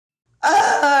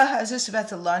How's this about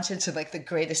to launch into like the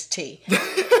greatest tea?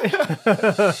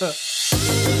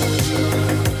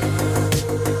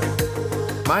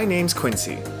 My name's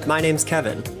Quincy. My name's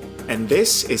Kevin. And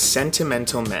this is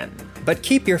Sentimental Men. But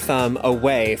keep your thumb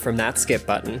away from that skip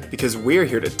button. Because we're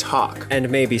here to talk. And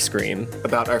maybe scream.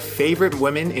 About our favorite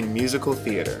women in musical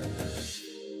theater.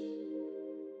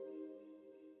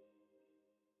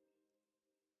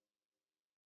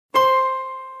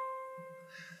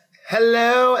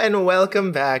 Hello and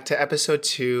welcome back to episode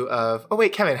 2 of... Oh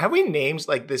wait, Kevin, have we named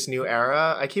like this new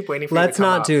era? I keep waiting for Let's you to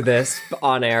come not up. do this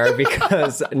on air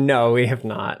because no, we have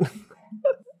not.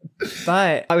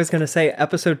 But I was going to say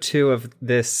episode 2 of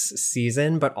this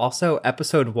season, but also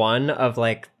episode 1 of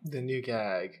like... The new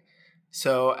gag.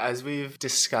 So as we've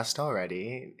discussed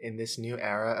already, in this new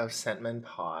era of Scentmen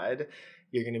Pod,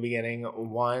 you're going to be getting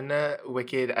one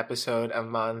Wicked episode a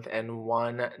month and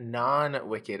one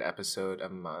non-Wicked episode a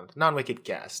month. Non-Wicked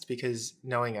guest, because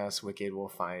knowing us, Wicked will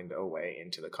find a way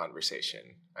into the conversation,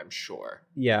 I'm sure.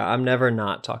 Yeah, I'm never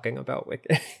not talking about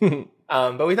Wicked.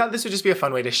 But we thought this would just be a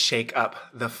fun way to shake up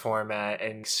the format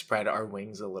and spread our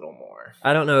wings a little more.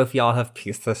 I don't know if y'all have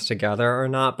pieced this together or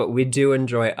not, but we do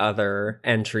enjoy other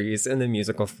entries in the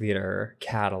musical theater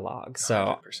catalog.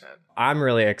 So 100%. I'm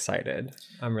really excited.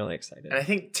 And I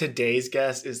think today's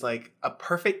guest is like a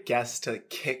perfect guest to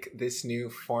kick this new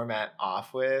format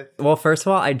off with. Well, first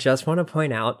of all, I just want to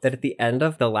point out that at the end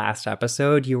of the last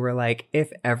episode, you were like,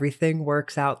 if everything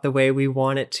works out the way we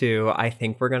want it to, I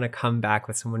think we're going to come back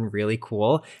with someone really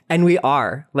cool. And we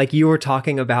are. Like you were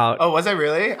talking about. Oh, was I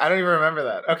really? I don't even remember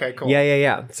that. Okay, cool.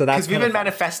 Yeah. So that's because we've been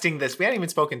manifesting this. We hadn't even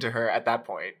spoken to her at that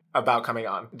point about coming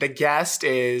on. The guest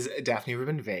is Daphne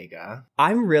Rubin Vega.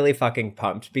 I'm really fucking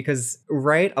pumped because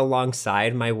right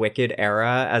alongside my Wicked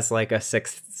era as like a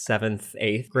 6th, 7th,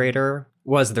 8th grader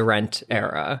was the Rent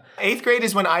era. 8th grade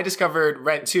is when I discovered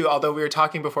Rent too, although we were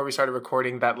talking before we started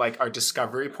recording that like our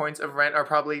discovery points of Rent are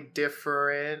probably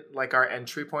different, like our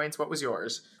entry points. What was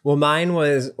yours? Well, mine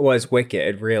was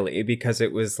Wicked, really, because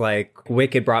it was like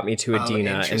Wicked brought me to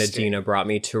Adina and Adina brought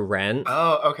me to Rent.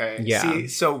 Oh, okay. Yeah. See,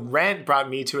 so Rent brought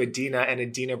me to Adina and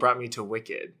Adina brought me to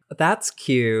Wicked. That's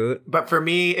cute. But for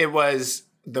me, it was...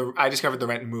 I discovered the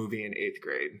Rent movie in 8th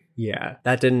grade. Yeah,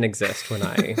 that didn't exist when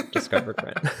I discovered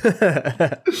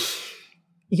Rent.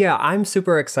 Yeah, I'm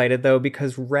super excited though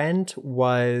because Rent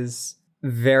was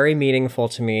very meaningful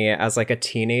to me as like a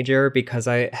teenager because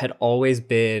I had always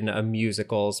been a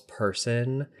musicals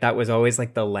person. That was always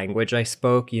like the language I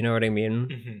spoke, you know what I mean?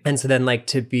 Mm-hmm. And so then like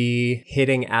to be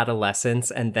hitting adolescence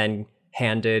and then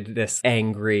handed this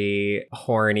angry,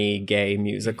 horny, gay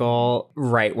musical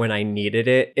right when I needed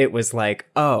it, it was like,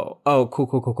 oh,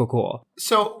 cool.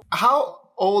 So how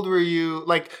old were you?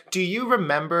 Like, do you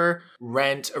remember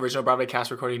Rent original Broadway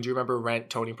cast recording? Do you remember Rent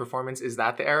Tony performance? Is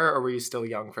that the era, or were you still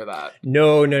young for that?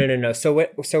 No.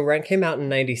 So Rent came out in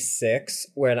 96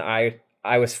 when I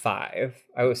was 5.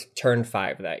 I turned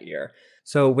 5 that year.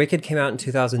 So Wicked came out in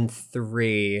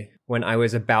 2003 when I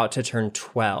was about to turn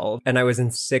 12, and I was in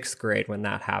 6th grade when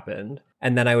that happened.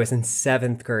 And then I was in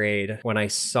 7th grade when I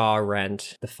saw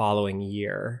Rent the following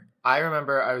year. I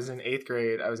remember I was in 8th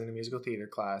grade. I was in a musical theater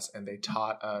class, and they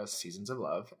taught us Seasons of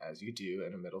Love, as you do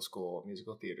in a middle school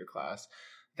musical theater class.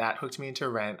 That hooked me into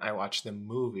Rent. I watched the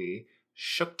movie,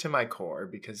 shook to my core,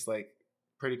 because like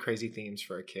pretty crazy themes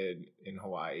for a kid in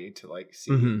Hawaii to like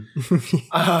see.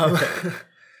 Mm-hmm.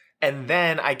 And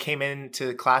then I came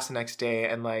into class the next day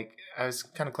and like I was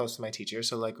kind of close to my teacher,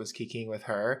 so like was kikiing with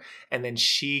her, and then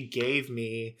she gave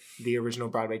me the original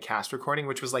Broadway cast recording,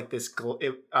 which was like this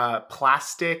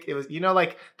plastic. It was, you know,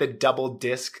 like the double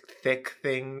disc thick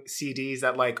thing CDs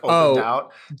that like opened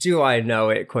out. Do I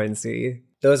know it, Quincy?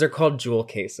 Those are called jewel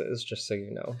cases, just so you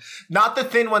know. Not the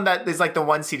thin one that is like the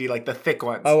one CD, like the thick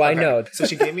ones. Oh, okay. I know. So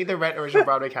she gave me the Rent original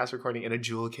Broadway cast recording in a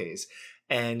jewel case.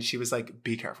 And she was like,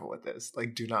 be careful with this.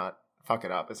 Like, do not fuck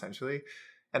it up, essentially.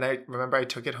 And I remember I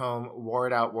took it home, wore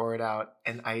it out.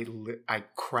 And I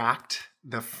cracked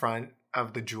the front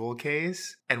of the jewel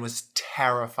case and was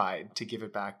terrified to give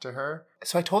it back to her.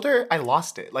 So I told her I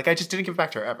lost it. Like, I just didn't give it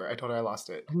back to her ever. I told her I lost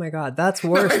it. Oh my God, that's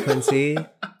worse, Quincy.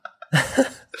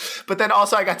 But then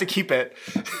also I got to keep it.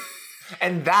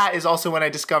 And that is also when I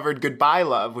discovered Goodbye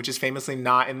Love, which is famously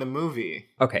not in the movie.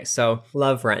 Okay, so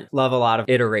love Rent. Love a lot of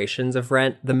iterations of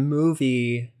Rent. The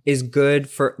movie is good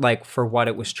for what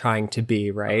it was trying to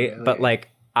be, right? Oh, really? But like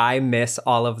I miss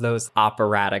all of those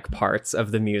operatic parts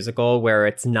of the musical where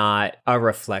it's not a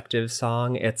reflective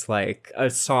song. It's like a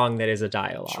song that is a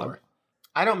dialogue. Sure.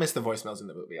 I don't miss the voicemails in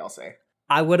the movie, I'll say.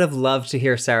 I would have loved to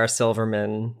hear Sarah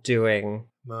Silverman doing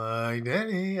My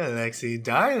Daddy, Alexi,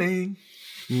 darling.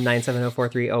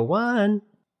 9704301.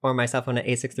 Or my cell phone at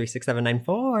 863-6794.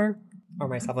 Or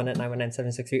my cell phone at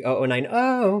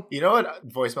 919-763-0090. You know what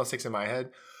voicemail sticks in my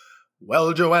head?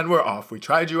 Well, Joanne, we're off. We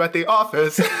tried you at the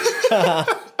office.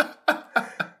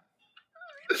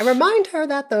 And remind her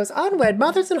that those unwed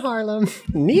mothers in Harlem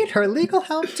need her legal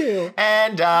help too.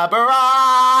 And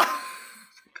Barack.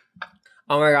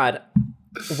 Oh my God.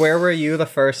 Where were you the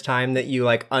first time that you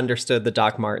like understood the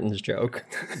Doc Martens joke?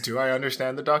 Do I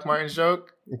understand the Doc Martens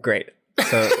joke? Great.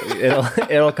 So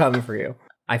it'll come for you.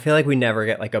 I feel like we never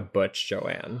get like a butch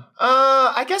Joanne.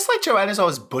 I guess like Joanne is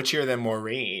always butchier than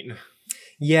Maureen.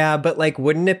 Yeah, but like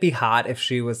wouldn't it be hot if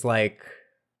she was like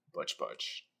Butch.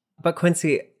 But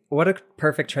Quincy, what a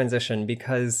perfect transition,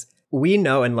 because we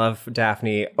know and love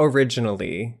Daphne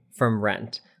originally from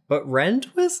Rent, but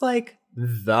Rent was like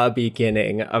the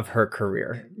beginning of her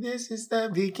career. This is the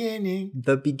beginning.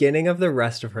 The beginning of the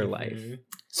rest of her life.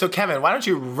 So Kevin, why don't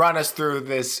you run us through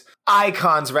this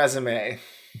icon's resume?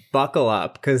 Buckle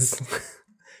up, because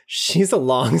she's a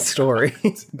long story,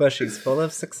 but she's full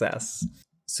of success.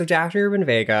 So Daphne Rubin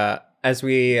Vega, as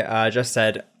we just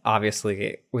said,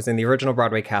 obviously was in the original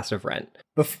Broadway cast of Rent.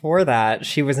 Before that,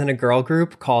 she was in a girl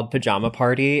group called Pajama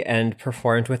Party and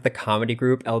performed with the comedy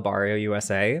group El Barrio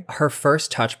USA. Her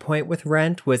first touch point with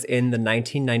Rent was in the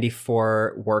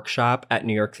 1994 workshop at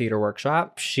New York Theater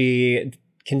Workshop. She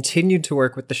continued to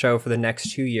work with the show for the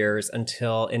next 2 years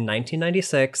until in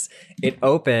 1996, it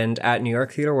opened at New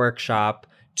York Theater Workshop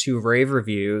to rave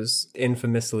reviews.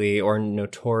 Infamously or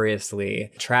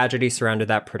notoriously, tragedy surrounded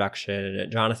that production.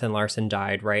 Jonathan Larson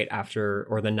died right after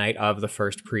or the night of the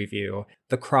first preview.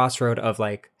 The crossroad of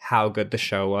like how good the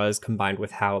show was combined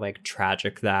with how like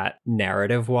tragic that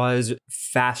narrative was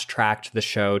fast-tracked the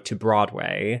show to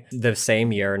Broadway the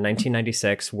same year,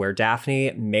 1996, where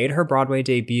Daphne made her Broadway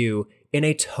debut in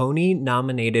a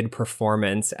Tony-nominated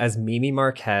performance as Mimi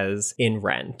Marquez in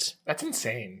Rent. That's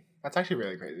insane. That's actually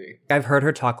really crazy. I've heard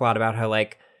her talk a lot about how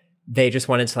like they just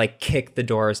wanted to like kick the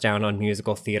doors down on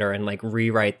musical theater and like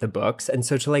rewrite the books. And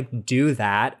so to like do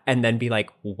that and then be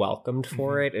like welcomed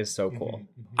for it is so cool.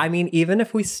 I mean, even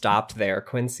if we stopped there,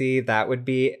 Quincy, that would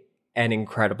be an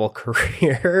incredible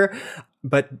career.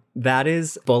 But that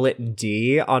is bullet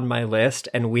D on my list,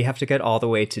 and we have to get all the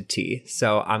way to T.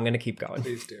 So I'm going to keep going.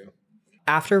 Please do.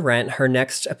 After Rent, her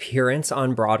next appearance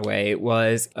on Broadway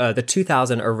was the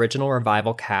 2000 original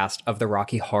revival cast of the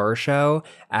Rocky Horror Show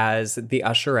as the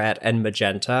Usherette and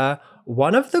Magenta.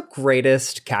 One of the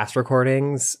greatest cast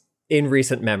recordings in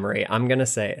recent memory, I'm going to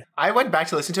say. I went back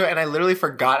to listen to it and I literally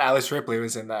forgot Alice Ripley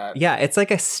was in that. Yeah, it's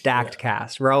like a stacked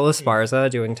cast. Raul Esparza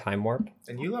doing Time Warp.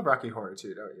 And you love Rocky Horror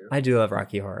too, don't you? I do love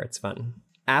Rocky Horror. It's fun.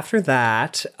 After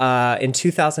that, in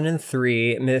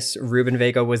 2003, Miss Rubin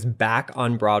Vega was back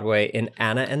on Broadway in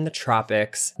Anna and the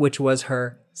Tropics, which was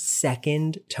her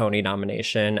second Tony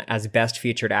nomination as Best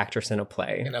Featured Actress in a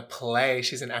Play. In a play,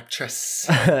 she's an actress.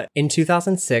 In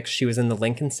 2006, she was in the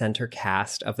Lincoln Center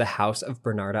cast of The House of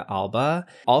Bernarda Alba.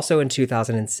 Also in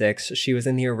 2006, she was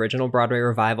in the original Broadway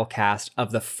revival cast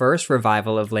of the first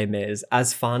revival of Les Mis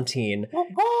as Fantine.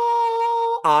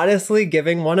 Honestly,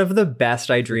 giving one of the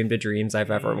best I Dreamed a Dreams I've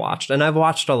ever watched, and I've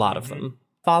watched a lot of them.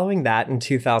 Following that, in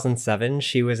 2007,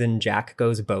 she was in Jack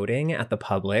Goes Boating at the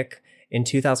Public. In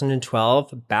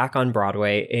 2012, back on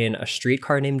Broadway in A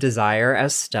Streetcar Named Desire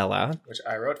as Stella. Which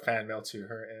I wrote fan mail to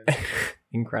her in.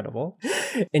 Incredible.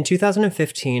 In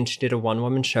 2015, she did a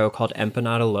one-woman show called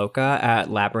Empanada Loca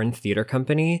at Labyrinth Theater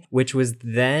Company, which was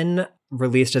then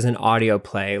released as an audio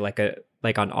play, like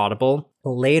on Audible,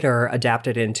 later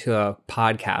adapted into a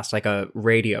podcast, like a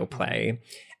radio play.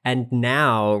 And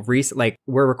now,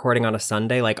 we're recording on a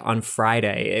Sunday, like on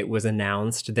Friday, it was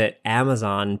announced that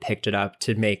Amazon picked it up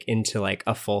to make into like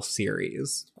a full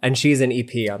series. And she's an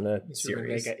EP on the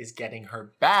series. Vega is getting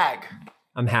her bag.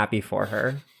 I'm happy for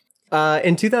her.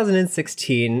 In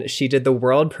 2016, she did the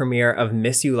world premiere of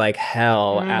Miss You Like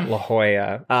Hell at La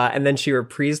Jolla. And then she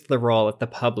reprised the role at the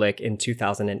Public in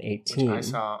 2018. Which I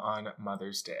saw on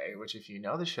Mother's Day, which if you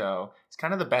know the show, it's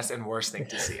kind of the best and worst thing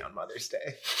to see on Mother's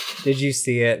Day. Did you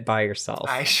see it by yourself?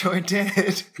 I sure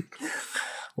did.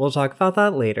 We'll talk about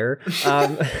that later.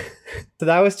 So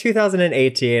that was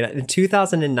 2018. In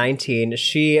 2019,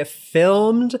 she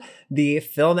filmed the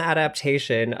film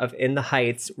adaptation of In the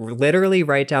Heights, literally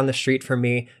right down the street from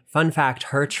me. Fun fact,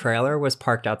 her trailer was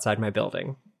parked outside my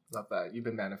building. Love that. You've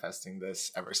been manifesting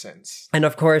this ever since. And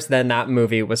of course, then that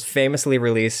movie was famously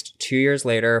released 2 years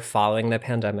later following the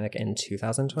pandemic in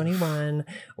 2021.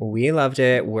 We loved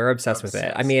it. We're obsessed with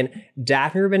it. I mean,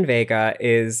 Daphne Rubin Vega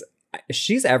is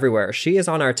she's everywhere. She is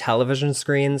on our television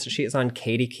screens. She is on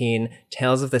Katie Keene,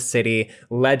 Tales of the City,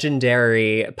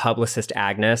 legendary publicist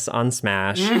Agnes on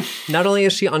Smash. Not only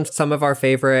is she on some of our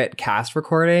favorite cast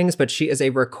recordings, but she is a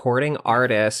recording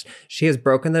artist. She has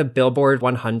broken the Billboard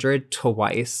 100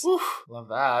 twice. Oof, love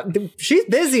that. She's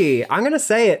busy. I'm going to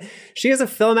say it. She is a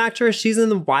film actress. She's in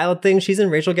The Wild Thing. She's in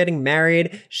Rachel Getting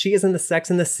Married. She is in the Sex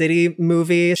and the City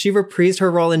movie. She reprised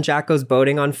her role in Jack Goes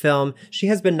Boating on film. She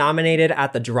has been nominated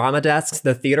at the Drama Desks,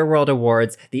 the Theatre World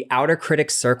Awards, the Outer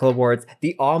Critics Circle Awards,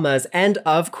 the Almas, and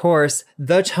of course,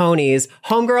 the Tonys.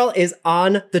 Homegirl is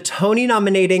on the Tony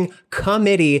nominating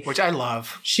committee, which I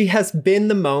love. She has been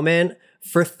the moment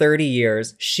for 30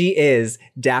 years. She is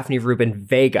Daphne Rubin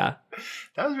Vega.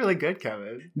 That was really good,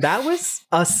 Kevin. That was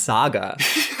a saga.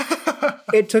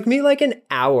 It took me like an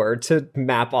hour to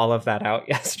map all of that out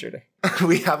yesterday.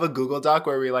 We have a Google Doc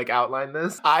where we like outline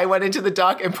this. I went into the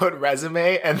doc and put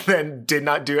resume and then did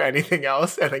not do anything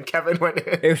else. And then Kevin went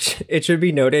in. It should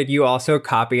be noted, you also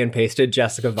copy and pasted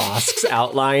Jessica Vosk's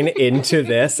outline into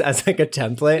this as like a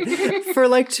template. For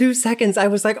like 2 seconds, I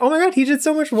was like, oh my God, he did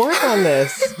so much work on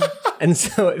this. And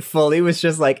so it fully was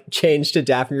just like changed to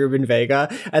Daphne Rubin Vega.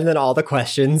 And then all the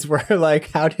questions were like,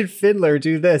 how did Fiddler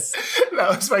do this?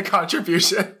 That was my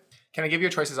contribution. Can I give you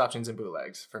choices, options, and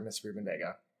bootlegs for Miss Rubin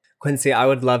Vega? Quincy, I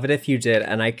would love it if you did,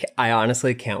 and I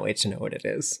honestly can't wait to know what it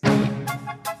is.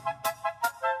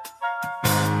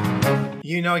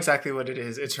 You know exactly what it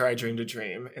is. It's her I Dreamed a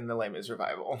Dream in the Les Mis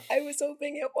revival. I was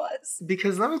hoping it was.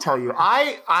 Because let me tell you,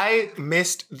 I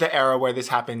missed the era where this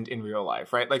happened in real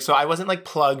life, right? Like, so I wasn't like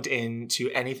plugged into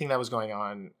anything that was going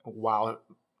on while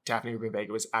Daphne Rubin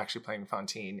Vega was actually playing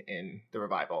Fantine in the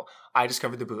revival. I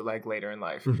discovered the bootleg later in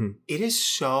life. Mm-hmm. It is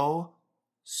so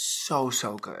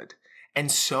good. And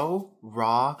so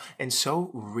raw and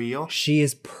so real. She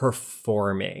is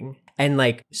performing and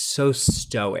like so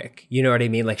stoic. You know what I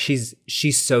mean? Like she's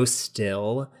so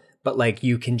still, but like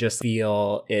you can just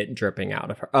feel it dripping out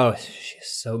of her. Oh,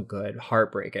 she's so good.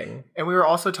 Heartbreaking. And we were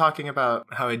also talking about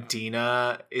how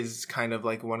Adina is kind of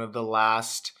like one of the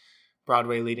last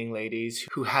Broadway leading ladies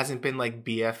who hasn't been like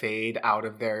BFA'd out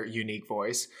of their unique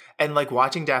voice. And like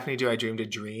watching Daphne do I Dreamed a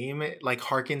Dream, it like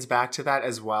harkens back to that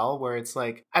as well, where it's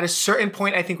like at a certain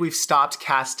point, I think we've stopped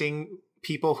casting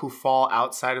people who fall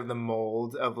outside of the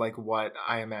mold of like what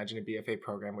I imagine a BFA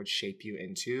program would shape you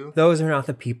into. Those are not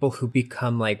the people who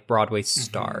become like Broadway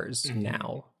stars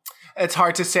now. It's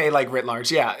hard to say like writ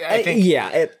large. Yeah, I think.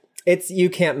 It's you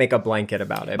can't make a blanket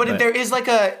about it. But there is like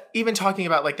even talking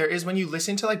about like there is when you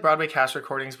listen to like Broadway cast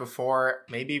recordings before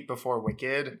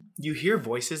Wicked, you hear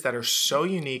voices that are so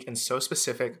unique and so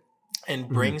specific and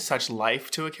bring such life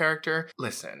to a character.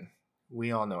 Listen,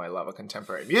 we all know I love a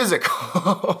contemporary musical.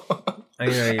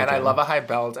 I love a high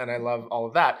belt and I love all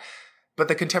of that. But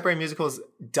the contemporary musicals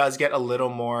does get a little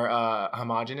more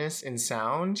homogenous in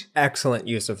sound. Excellent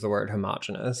use of the word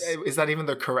homogenous. Is that even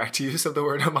the correct use of the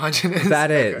word homogenous?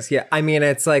 That is, okay. Yeah. I mean,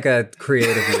 it's like a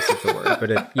creative use of the word,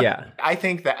 but yeah. I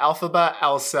think the Elphaba,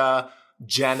 Elsa,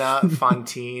 Jenna,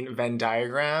 Fantine, Venn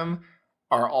diagram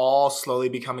are all slowly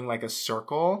becoming like a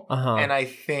circle. Uh-huh. And I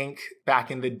think back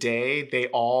in the day, they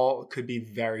all could be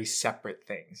very separate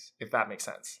things, if that makes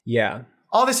sense. Yeah.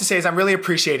 All this to say is I'm really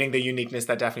appreciating the uniqueness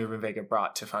that Daphne Rubin Vega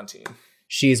brought to Fantine.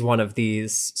 She's one of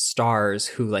these stars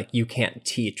who like you can't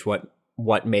teach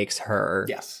what makes her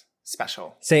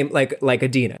special. Same like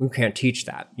Adina. You can't teach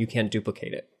that. You can't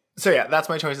duplicate it. So yeah, that's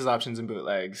my choices, options, and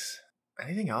bootlegs.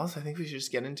 Anything else? I think we should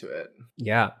just get into it.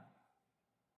 Yeah.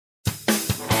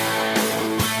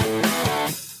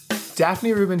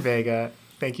 Daphne Rubin Vega,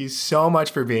 thank you so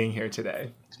much for being here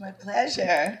today. It's my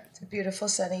pleasure. It's a beautiful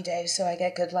sunny day, so I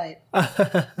get good light.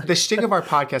 The shtick of our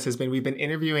podcast has been we've been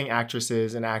interviewing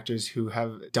actresses and actors who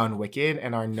have done Wicked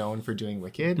and are known for doing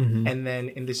Wicked. Mm-hmm. And then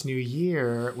in this new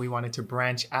year, we wanted to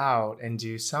branch out and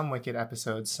do some Wicked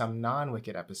episodes, some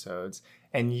non-Wicked episodes.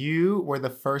 And you were the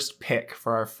first pick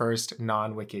for our first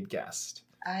non-Wicked guest.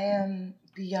 I am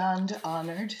beyond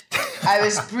honored. I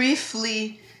was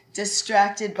briefly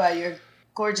distracted by your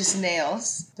gorgeous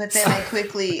nails, but then I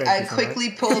quickly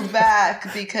pulled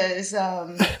back because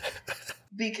I'm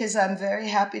very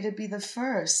happy to be the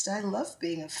first. I love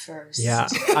being a first. Yeah.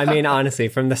 I mean, honestly,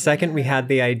 from the second we had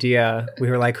the idea, we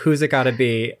were like, who's it gotta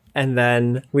be? And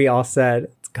then we all said,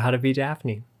 it's gotta be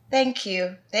Daphne. Thank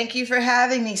you. Thank you for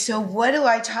having me. So what do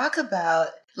I talk about?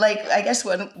 Like, I guess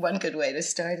one good way to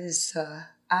start is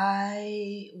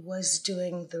I was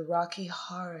doing the Rocky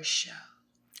Horror Show.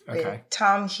 Okay. With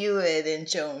Tom Hewitt and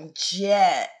Joan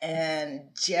Jett and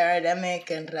Jared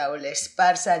Emick and Raul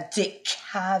Esparza, Dick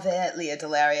Cavett, Leah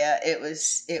Delaria. It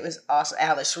was awesome.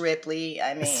 Alice Ripley.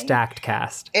 I mean, A stacked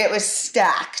cast. It was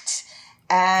stacked,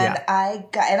 and I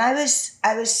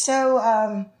was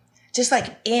so just like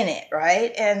in it,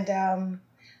 right? And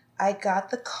I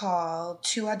got the call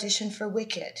to audition for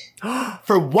Wicked.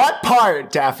 For what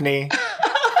part, Daphne?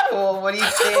 Well, what do you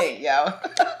think, yo?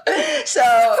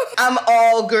 So I'm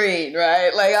all green,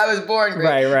 right? Like I was born green.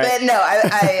 Right. But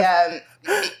no,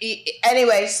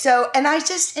 anyway, so and I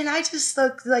just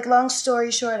look like, long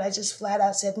story short, I just flat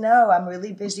out said, no, I'm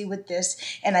really busy with this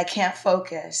and I can't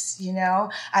focus, you know?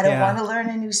 I don't want to learn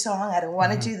a new song. I don't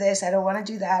want to do this. I don't want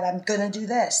to do that. I'm going to do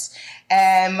this.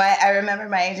 And I remember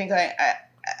my agent going,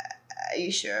 are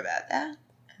you sure about that?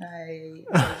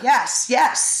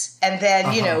 Yes. And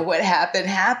then, you know, what happened.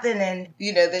 And,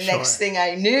 you know, the next thing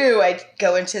I knew, I'd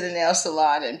go into the nail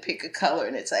salon and pick a color.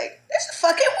 And it's like, there's a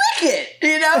fucking Wicked,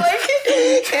 you know, like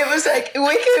it was like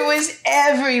Wicked was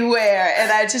everywhere.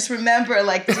 And I just remember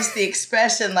like just the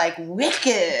expression like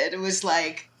Wicked was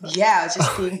like,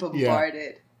 just being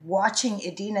bombarded. Watching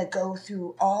Idina go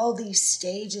through all these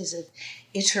stages of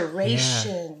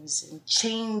iterations and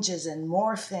changes and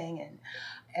morphing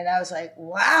and I was like,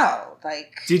 wow,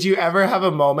 like... Did you ever have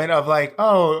a moment of like,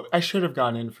 oh, I should have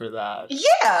gone in for that?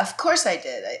 Yeah, of course I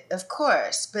did. Of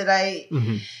course. But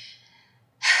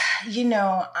you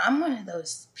know, I'm one of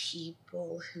those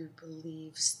people who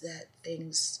believes that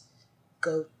things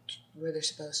go where they're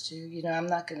supposed to. You know, I'm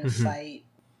not going to fight.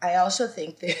 I also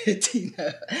think that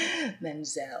Idina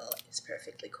Menzel is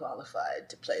perfectly qualified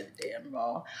to play the damn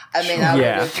role. I mean, I would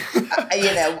have,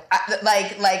 you know,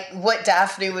 like what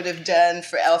Daphne would have done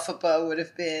for Elphaba would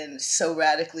have been so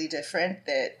radically different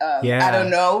that I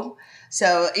don't know.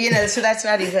 So, you know, so that's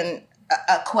not even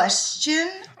a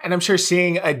question. And I'm sure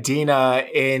seeing Idina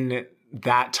in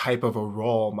that type of a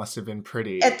role must have been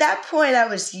pretty. At that point, I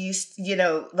was used, you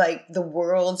know, like the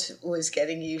world was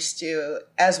getting used to,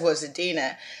 as was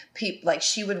Idina, people like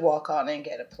she would walk on and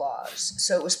get applause.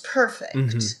 So it was perfect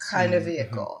kind of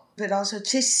vehicle. But also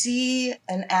to see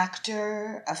an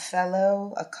actor, a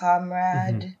fellow, a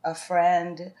comrade, a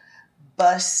friend,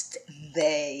 bust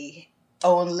they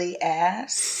only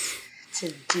ass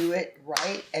to do it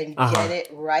right and get it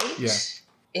right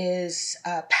is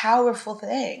a powerful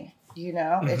thing. You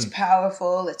know, it's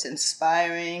powerful, it's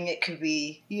inspiring, it could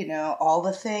be, you know, all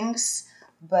the things,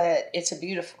 but it's a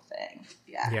beautiful thing.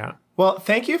 Yeah. Well,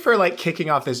 thank you for like kicking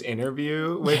off this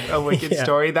interview with a Wicked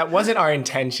story. That wasn't our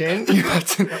intention,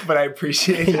 but I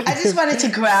appreciate it. I just wanted to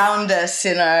ground us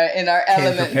in our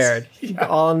elements. Prepared.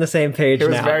 All on the same page now. It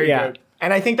was very good.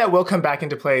 And I think that will come back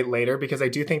into play later because I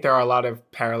do think there are a lot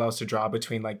of parallels to draw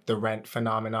between like the Rent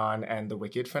phenomenon and the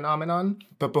Wicked phenomenon.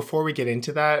 But before we get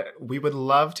into that, we would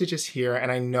love to just hear,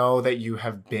 and I know that you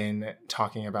have been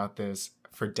talking about this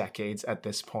for decades at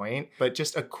this point, but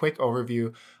just a quick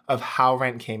overview of how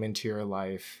Rent came into your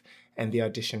life and the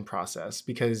audition process,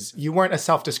 because you weren't a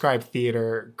self-described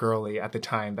theater girly at the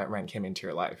time that Rent came into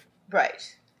your life.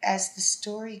 Right. As the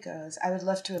story goes, I would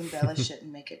love to embellish it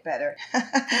and make it better.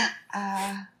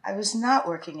 I was not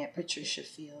working at Patricia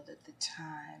Field at the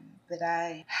time, but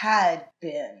I had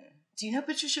been. Do you know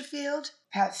Patricia Field?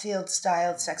 Pat Field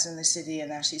styled Sex and the City, and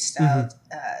now she styled,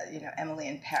 Emily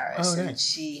in Paris. Oh, okay. And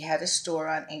she had a store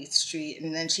on 8th Street,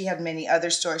 and then she had many other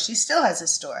stores. She still has a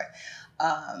store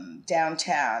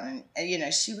downtown. And, you know,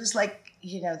 she was like,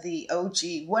 you know, the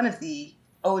OG, one of the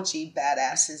OG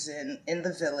badasses in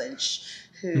the Village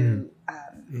who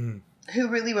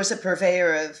really was a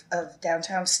purveyor of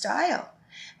downtown style.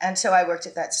 And so I worked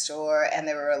at that store, and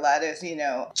there were a lot of, you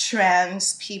know,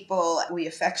 trans people we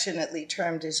affectionately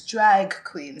termed as drag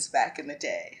queens back in the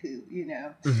day who, you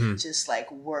know, just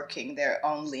like working their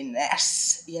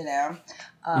onlyness, you know.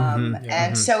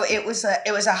 And so it was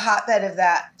a hotbed of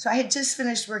that. So I had just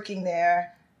finished working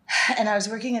there, and I was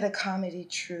working at a comedy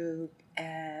troupe,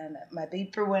 and my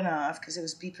beeper went off because it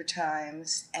was beeper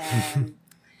times, and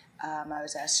I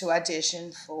was asked to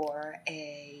audition for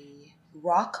a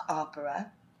rock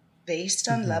opera based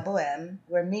on La Boheme,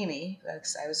 where Mimi,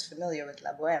 because I was familiar with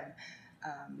La Boheme,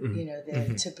 you know,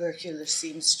 the tuberculous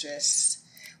seamstress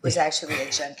was actually a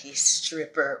junkie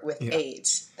stripper with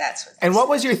AIDS. That's what. And what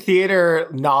was your theater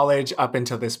knowledge up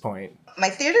until this point? My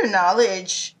theater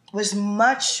knowledge was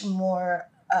much more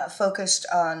focused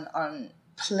on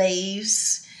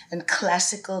plays and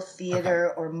classical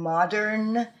theater or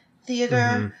modern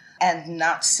theater. And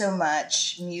not so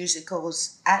much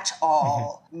musicals at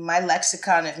all. My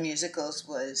lexicon of musicals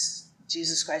was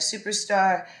Jesus Christ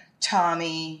Superstar,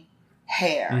 Tommy,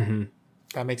 Hair.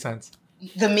 That makes sense.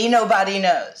 The Me Nobody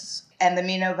Knows. And The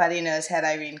Me Nobody Knows had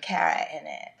Irene Cara in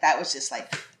it. That was just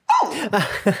like, oh!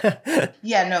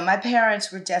 Yeah, no, my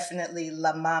parents were definitely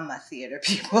La Mama theater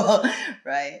people,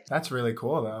 right? That's really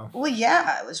cool, though. Well,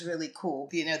 yeah, it was really cool.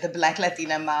 You know, the Black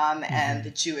Latina mom and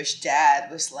the Jewish dad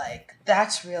was like,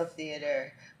 that's real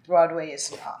theater. Broadway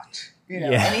is not. You know,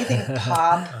 anything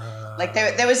pop. Like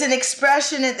there was an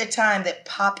expression at the time that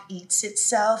pop eats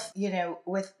itself, you know,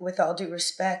 with all due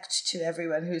respect to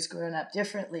everyone who's grown up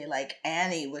differently. Like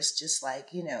Annie was just like,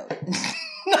 you know,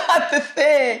 not the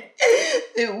thing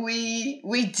that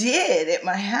we did at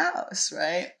my house,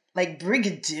 right? Like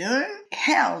Brigadoon?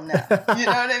 Hell no. You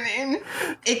know what I mean?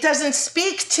 It doesn't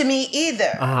speak to me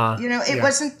either. You know, it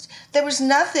wasn't, there was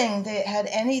nothing that had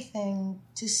anything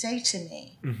to say to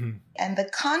me. And the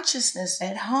consciousness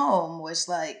at home was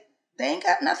like, they ain't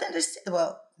got nothing to say.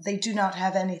 Well, they do not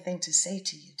have anything to say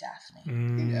to you, Daphne.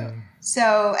 You know?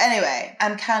 So anyway,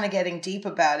 I'm kind of getting deep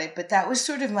about it, but that was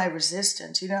sort of my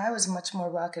resistance. You know, I was much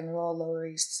more rock and roll, Lower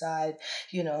East Side.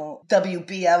 You know,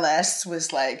 WBLS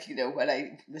was like, you know, what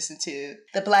I listened to,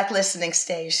 the Black Listening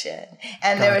Station.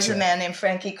 And there was a man named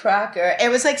Frankie Crocker.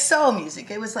 It was like soul music.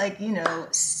 It was like, you know,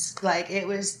 like it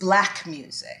was black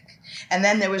music. And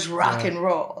then there was rock and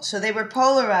roll. So they were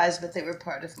polarized, but they were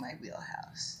part of my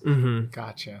wheelhouse.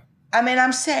 Gotcha. I mean,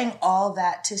 I'm saying all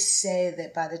that to say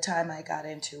that by the time I got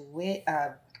into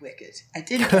Wicked, I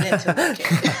didn't get into Wicked.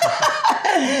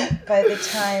 By the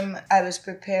time I was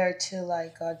prepared to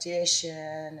like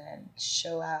audition and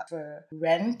show out for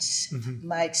Rent,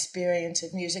 my experience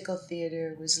of musical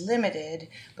theater was limited,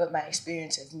 but my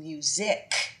experience of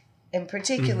music, and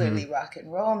particularly rock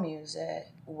and roll music,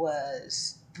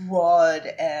 was broad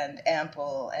and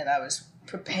ample, and I was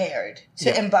prepared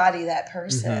to embody that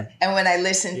person. And when I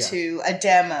listened to a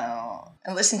demo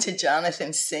and listened to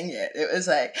Jonathan sing it, it was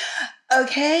like,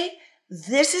 okay,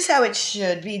 this is how it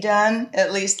should be done.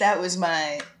 At least that was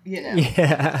my, you know,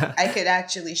 I could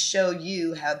actually show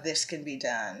you how this can be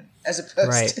done as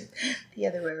opposed to the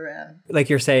other way around. Like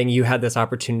you're saying, you had this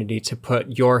opportunity to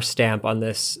put your stamp on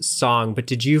this song, but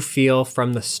did you feel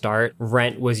from the start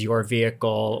Rent was your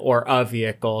vehicle or a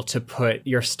vehicle to put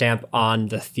your stamp on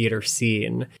the theater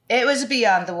scene? It was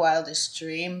beyond the wildest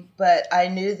dream, but I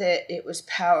knew that it was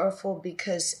powerful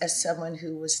because as someone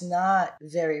who was not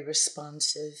very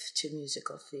responsive to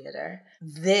musical theater,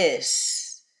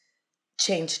 this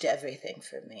changed everything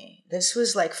for me. This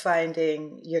was like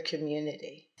finding your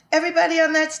community. Everybody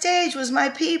on that stage was my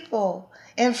people.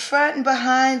 In front and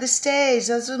behind the stage,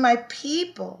 those were my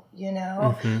people, you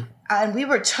know? And we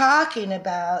were talking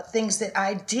about things that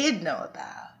I did know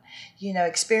about, you know,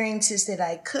 experiences that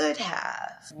I could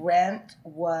have. Rent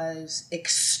was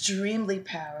extremely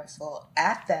powerful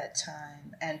at that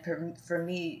time, and for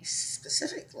me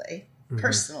specifically,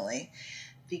 personally,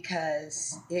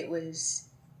 because it was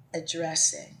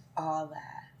addressing all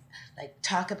that. Like,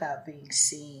 talk about being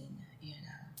seen, you know.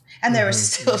 And there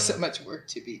was still so much work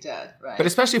to be done, right? But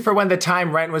especially for when the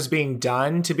time Rent was being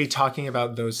done, to be talking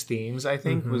about those themes, I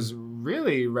think, was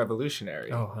really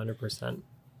revolutionary. Oh, 100%.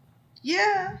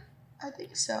 Yeah, I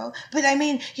think so. But I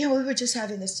mean, you know, we were just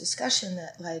having this discussion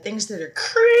that, like, things that are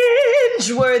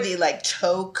cringe-worthy, like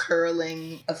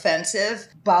toe-curling offensive,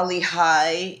 Bali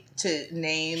High, to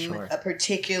name a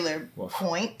particular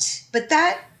point. But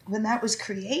that, when that was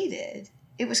created,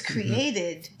 it was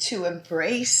created to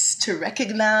embrace, to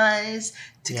recognize,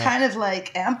 to kind of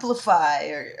like amplify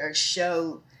or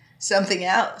show something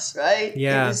else, right?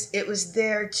 Yeah. It was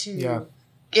there to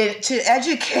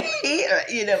educate,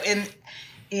 you know,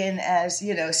 in as,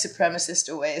 you know, supremacist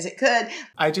a way as it could.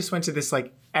 I just went to this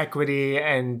like equity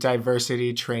and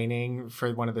diversity training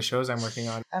for one of the shows I'm working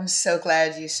on. I'm so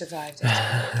glad you survived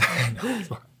it.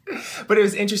 But it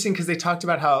was interesting because they talked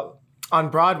about how on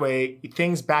Broadway,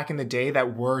 things back in the day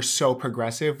that were so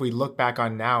progressive, we look back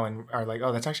on now and are like,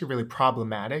 oh, that's actually really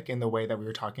problematic in the way that we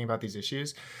were talking about these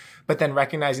issues. But then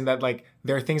recognizing that, like,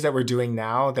 there are things that we're doing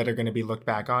now that are going to be looked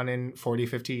back on in 40,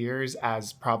 50 years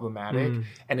as problematic.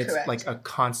 And it's like a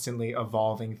constantly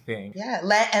evolving thing. Yeah,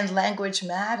 and language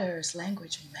matters.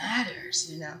 Language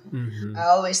matters, you know. I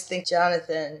always think,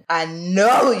 Jonathan, I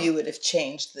know you would have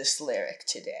changed this lyric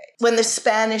today. When the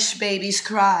Spanish babies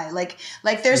cry, like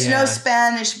there's no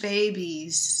Spanish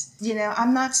babies. You know,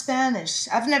 I'm not Spanish.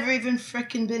 I've never even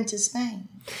frickin' been to Spain.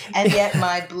 And yet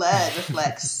my blood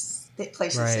reflects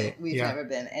places that we've never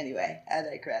been. Anyway, I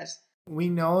digress. We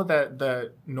know that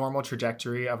the normal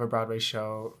trajectory of a Broadway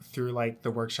show through like the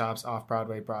workshops off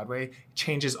Broadway, Broadway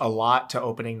changes a lot to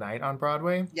opening night on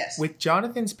Broadway. Yes. With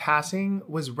Jonathan's passing,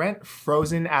 was Rent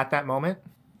frozen at that moment?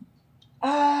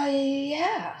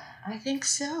 Yeah, I think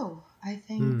so. I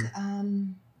think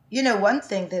You know, one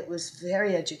thing that was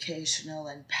very educational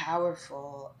and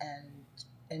powerful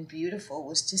and beautiful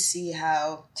was to see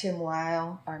how Tim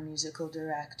Weil, our musical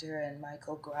director, and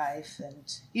Michael Greif, and,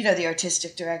 you know, the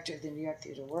artistic director of the New York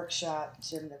Theater Workshop,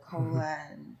 Jim Nicola,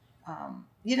 and,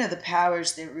 you know, the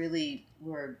powers that really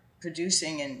were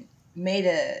producing and made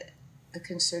a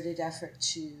concerted effort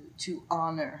to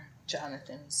honor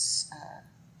Jonathan's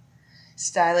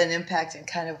style and impact and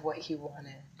kind of what he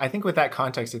wanted. I think with that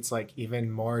context, it's like even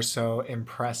more so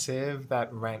impressive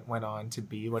that Rent went on to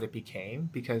be what it became,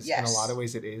 because in a lot of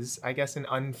ways it is, I guess, an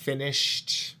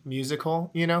unfinished musical,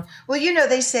 you know? Well, you know,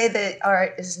 they say that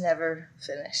art is never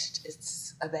finished.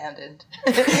 It's abandoned.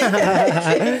 It's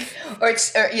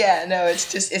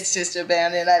just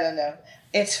abandoned. I don't know.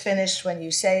 It's finished when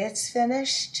you say it's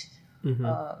finished.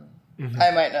 I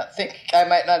might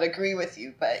not agree with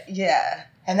you, but yeah.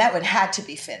 And that one had to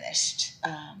be finished.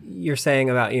 You're saying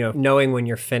about, you know, knowing when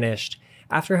you're finished.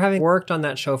 After having worked on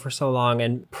that show for so long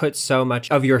and put so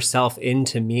much of yourself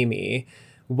into Mimi,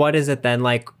 what is it then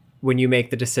like when you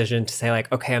make the decision to say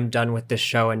like, okay, I'm done with this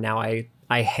show and now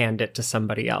I hand it to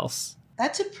somebody else?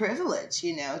 That's a privilege,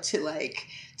 you know, to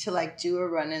do a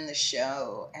run in the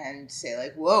show and say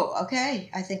like, whoa, okay,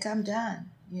 I think I'm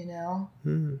done. You know,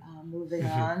 moving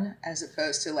on, as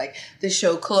opposed to like the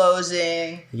show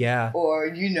closing. Yeah. Or,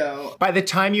 you know. By the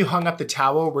time you hung up the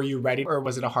towel, were you ready, or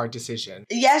was it a hard decision?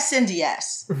 Yes and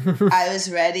yes. I was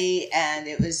ready, and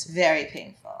it was very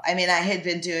painful. I mean, I had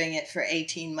been doing it for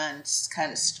 18 months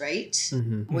kind of straight,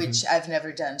 which I've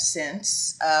never done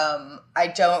since.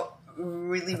 I don't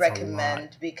really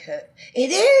recommend, because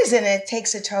it is, and it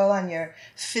takes a toll on your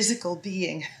physical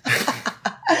being.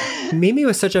 Mimi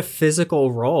was such a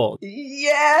physical role.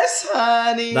 Yes,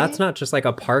 honey. That's not just like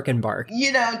a park and bark.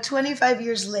 You know, 25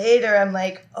 years later, I'm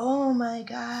like, oh my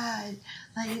God,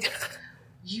 like,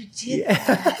 you did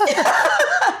that.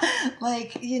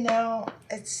 Like, you know,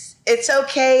 it's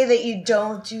okay that you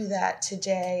don't do that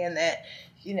today, and that,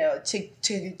 you know,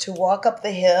 to walk up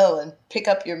the hill and pick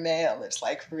up your mail is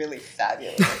like really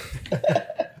fabulous.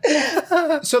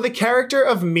 So the character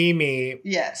of Mimi,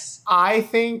 yes, I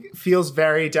think feels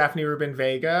very Daphne Rubin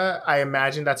Vega. I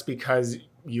imagine that's because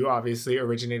you obviously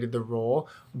originated the role.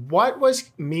 What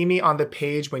was Mimi on the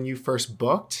page when you first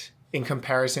booked in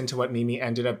comparison to what Mimi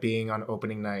ended up being on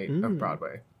opening night of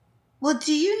Broadway? Well,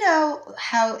 do you know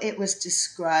how it was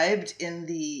described in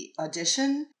the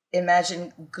audition?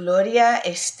 Imagine Gloria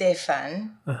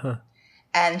Estefan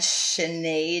and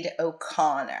Sinead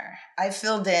O'Connor. I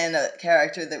filled in a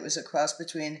character that was a cross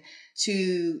between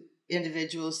two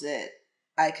individuals that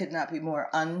I could not be more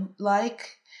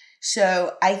unlike.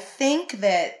 So I think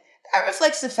that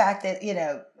reflects the fact that, you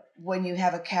know, when you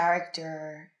have a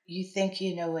character, you think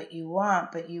you know what you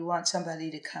want, but you want somebody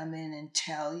to come in and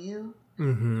tell you.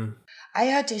 I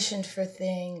auditioned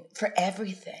for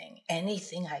everything,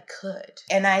 anything I could.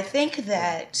 And I think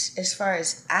that as far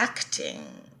as acting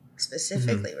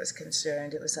specifically was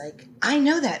concerned, it was like, I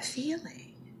know that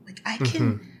feeling. Like I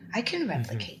can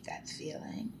replicate that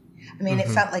feeling. I mean, it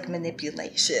felt like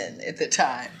manipulation at the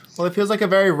time. Well, it feels like a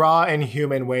very raw and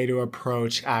human way to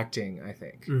approach acting, I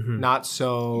think. Not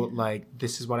so like,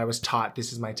 this is what I was taught,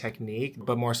 this is my technique,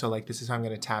 but more so like, this is how I'm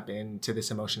going to tap into this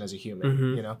emotion as a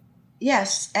human, you know?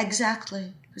 Yes,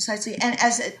 exactly. Precisely. And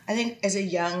I think as a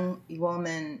young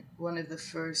woman, one of the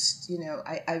first, you know,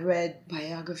 I read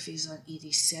biographies on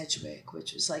Edie Sedgwick,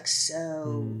 which was like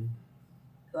so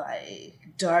like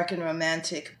dark and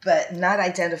romantic, but not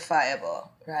identifiable,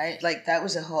 right? Like that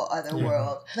was a whole other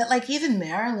world. But like even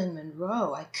Marilyn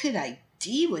Monroe, I could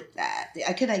ID with that.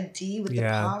 I could ID with the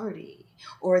poverty,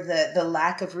 or the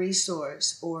lack of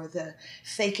resource, or the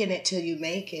faking it till you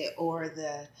make it, or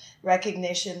the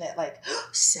recognition that like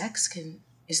sex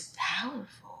is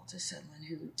powerful to someone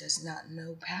who does not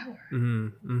know power.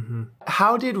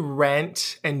 How did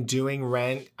Rent and doing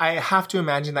Rent, I have to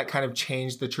imagine that kind of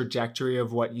changed the trajectory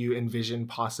of what you envisioned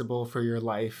possible for your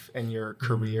life and your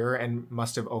career, and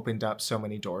must have opened up so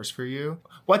many doors for you.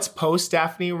 What's post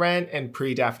Daphne Rent and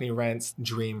pre Daphne Rent's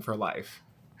dream for life?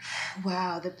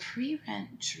 Wow, the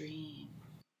pre-Rent dream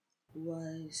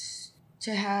was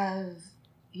to have,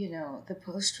 you know, the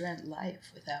post-Rent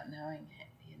life without knowing it,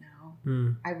 you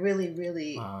know? I really,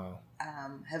 really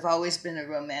have always been a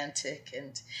romantic,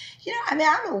 and, you know, I mean,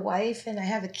 I'm a wife, and I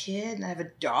have a kid, and I have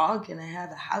a dog, and I have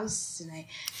a house, and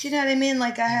do you know what I mean?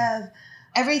 Like, I have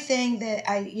everything that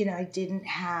I didn't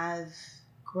have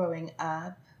growing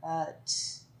up, but,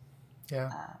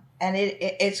 and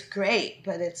it's great,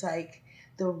 but it's like,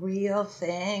 the real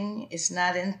thing is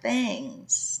not in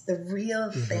things. The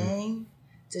real thing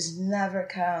does never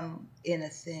come in a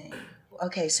thing.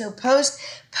 okay. So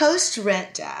post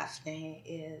Rent Daphne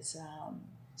is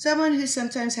someone who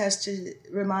sometimes has to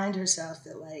remind herself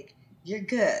that like you're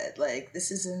good, like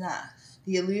this is enough.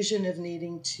 The illusion of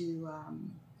needing to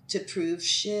prove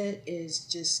shit is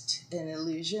just an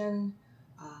illusion.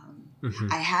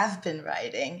 I have been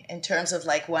writing in terms of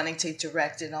like wanting to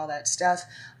direct and all that stuff.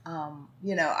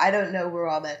 I don't know where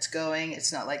all that's going.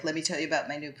 It's not like, let me tell you about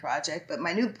my new project, but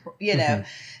my new, there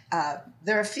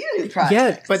are a few new projects.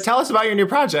 Yeah, but tell us about your new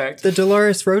project. The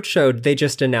Dolores Roadshow they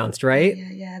just announced, right?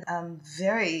 Yeah. I'm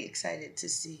very excited to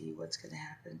see what's going to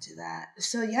happen to that.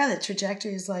 So yeah, the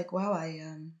trajectory is like, wow,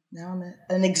 now I'm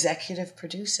an executive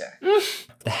producer.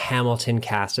 The Hamilton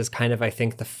cast is kind of, I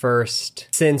think,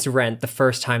 since Rent, the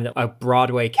first time that a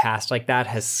Broadway cast like that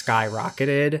has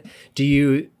skyrocketed. Do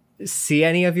you see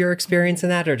any of your experience in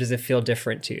that, or does it feel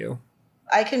different to you?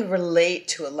 I can relate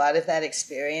to a lot of that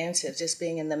experience of just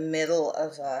being in the middle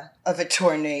of a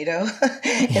tornado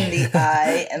in the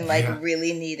eye and like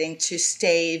really needing to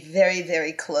stay very,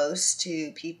 very close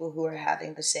to people who are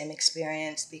having the same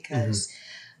experience because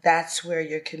that's where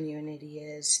your community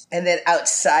is. And then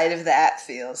outside of that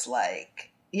feels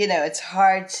like, it's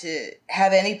hard to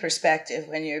have any perspective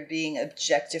when you're being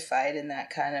objectified in that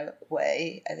kind of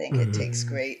way. I think it takes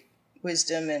great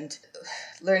wisdom and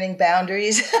learning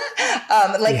boundaries,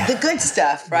 the good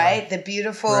stuff, right? The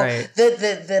beautiful,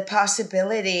 the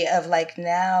possibility of like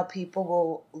now people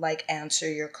will like answer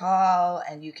your call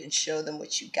and you can show them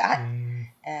what you got.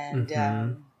 And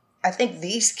I think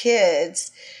these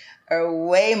kids are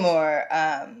way more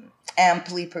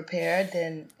amply prepared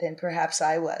than perhaps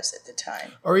I was at the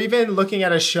time. Or even looking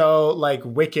at a show like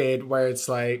Wicked, where it's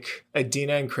like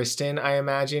Adina and Kristen, I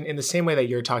imagine, in the same way that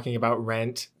you're talking about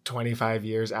Rent 25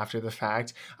 years after the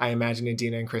fact, I imagine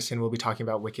Adina and Kristen will be talking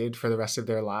about Wicked for the rest of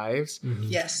their lives.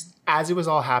 Yes. As it was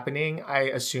all happening, I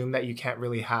assume that you can't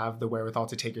really have the wherewithal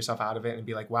to take yourself out of it and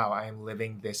be like, wow, I am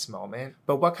living this moment.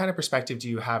 But what kind of perspective do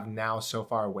you have now so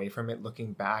far away from it,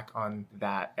 looking back on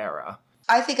that era?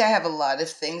 I think I have a lot of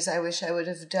things I wish I would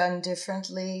have done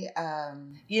differently.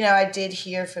 I did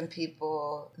hear from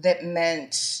people that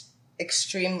meant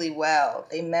extremely well.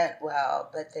 They meant well,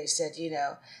 but they said,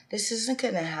 this isn't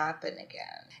going to happen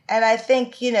again. And I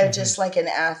think, just like an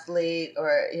athlete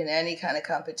or in any kind of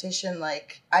competition,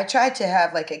 like I tried to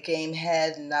have like a game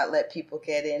head and not let people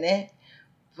get in it,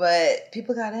 but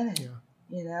people got in it,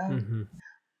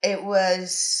 It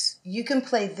was, you can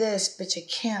play this, but you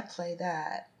can't play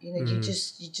that.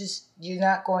 You're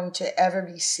not going to ever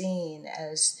be seen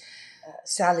as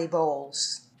Sally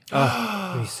Bowles.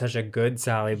 Oh, you're such a good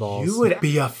Sally Bowles. You would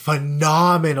be a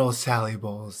phenomenal Sally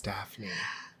Bowles, Daphne.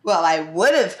 Well, I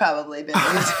would have probably been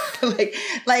I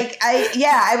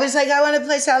was like, I want to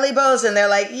play Sally Bowles, and they're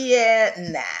like, yeah,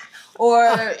 nah.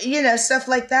 Or, stuff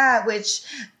like that, which,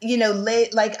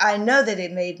 I know that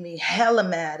it made me hella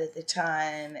mad at the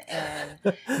time.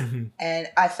 And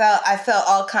I felt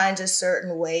all kinds of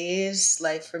certain ways,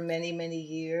 like for many, many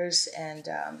years. And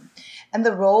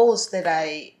the roles that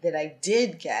I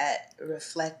did get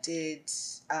reflected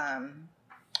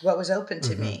what was open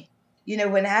to me.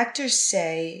 When actors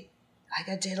say, like,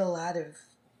 I did a lot of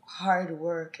hard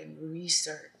work and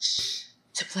research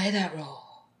to play that role.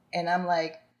 And I'm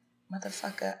like,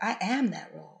 motherfucker, I am that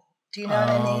role. Do you know what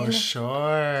I mean? Oh,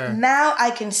 sure. Now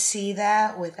I can see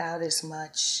that without as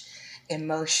much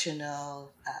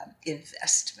emotional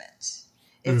investment.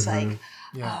 It's like,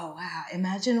 oh, wow,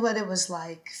 imagine what it was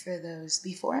like for those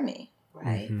before me,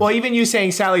 right? Well, even you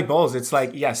saying Sally Bowles, it's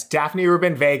like, yes, Daphne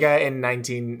Rubin Vega in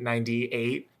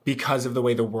 1998, because of the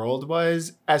way the world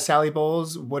was as Sally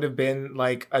Bowles, would have been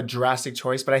like a drastic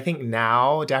choice. But I think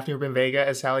now Daphne Rubin Vega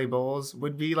as Sally Bowles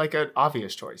would be like an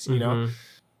obvious choice, you know?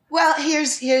 Well,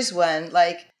 here's one.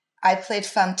 Like, I played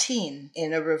Fantine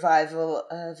in a revival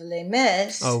of Les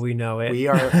Mis. Oh, we know it. We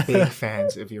are big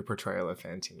fans of your portrayal of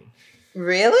Fantine.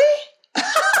 Really?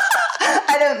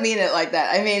 I don't mean it like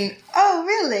that. I mean, oh,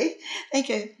 really? Thank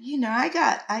you. I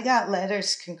got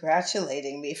letters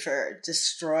congratulating me for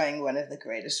destroying one of the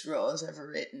greatest roles ever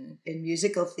written in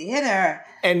musical theater.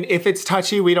 And if it's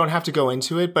touchy, we don't have to go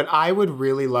into it, but I would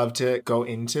really love to go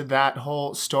into that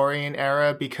whole story and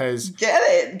era because... Get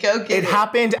it. Go get it. It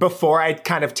happened before I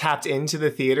kind of tapped into the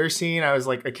theater scene. I was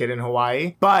like a kid in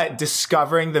Hawaii. But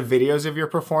discovering the videos of your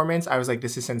performance, I was like,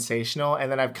 this is sensational.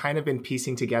 And then I've kind of been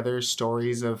piecing together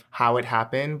stories of how it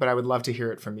happened, but I would love to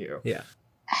hear it from you. Yeah.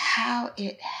 How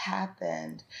it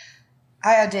happened.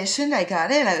 I auditioned, I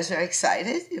got it, I was very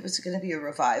excited. It was going to be a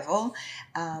revival.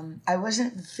 I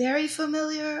wasn't very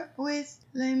familiar with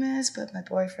Les Mis, but my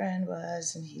boyfriend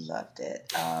was, and he loved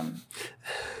it. And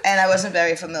I wasn't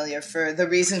very familiar for the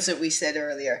reasons that we said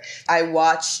earlier. I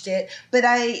watched it, but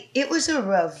it was a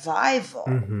revival.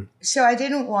 Mm-hmm. So I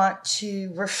didn't want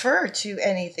to refer to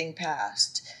anything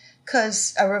past,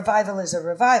 because a revival is a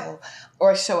revival,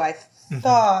 or so I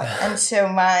thought. And so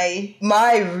my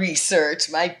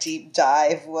research, my deep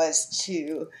dive was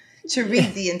to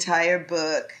read the entire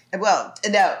book. Well,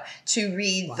 no, to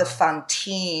read the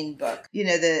Fantine book. You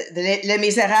know, the Les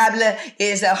Miserables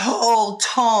is a whole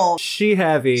tome. She's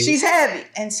heavy.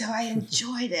 And so I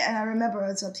enjoyed it. And I remember I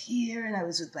was up here and I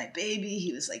was with my baby.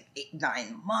 He was like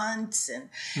 9 months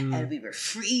and we were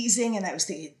freezing. And I was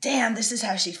thinking, damn, this is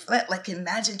how she felt. Like,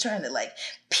 imagine trying to like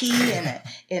pee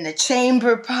in a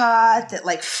chamber pot that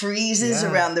like freezes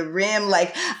around the rim.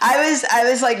 Like I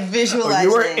was like visualizing.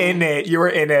 You were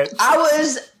in it.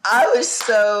 I was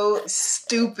so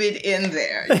stupid in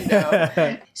there, you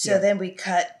know. So then we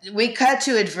cut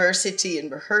to adversity in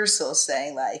rehearsal,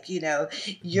 saying like, you know,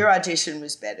 your audition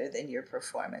was better than your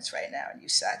performance right now, and you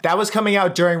suck. That was coming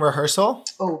out during rehearsal?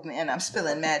 Oh man, I'm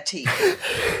spilling mad tea.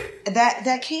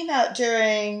 That came out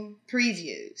during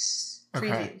previews.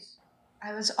 Okay.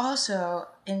 I was also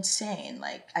insane.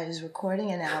 Like, I was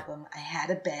recording an album. I had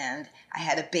a band. I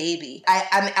had a baby.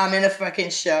 I'm in a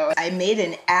fucking show. I made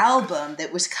an album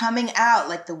that was coming out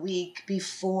like the week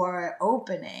before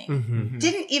opening. Mm-hmm.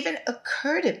 Didn't even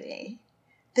occur to me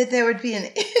that there would be an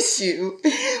issue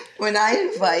when I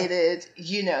invited,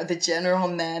 you know, the general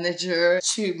manager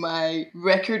to my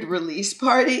record release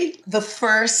party the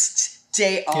first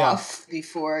day off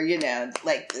before, you know,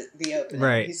 like the opening.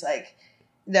 Right. He's like,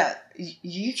 no,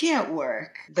 you can't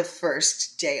work the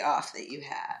first day off that you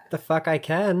had. The fuck I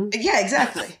can. Yeah,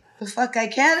 exactly. The fuck I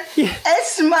can. Yeah.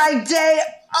 It's my day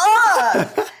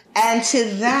off. And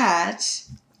to that,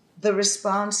 the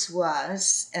response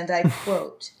was, and I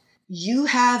quote, "You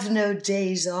have no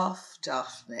days off,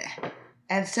 Daphne."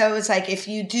 And so it's like, if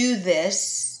you do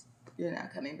this, you're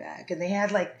not coming back. And they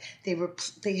had like the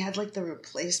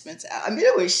replacements out. I mean,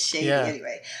 it was shady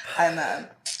anyway.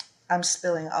 I'm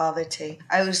spilling all the tea.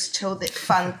 I was told that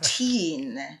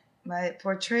Fantine, my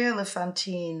portrayal of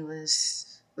Fantine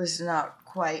was not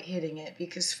quite hitting it,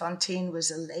 because Fantine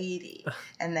was a lady.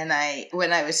 And then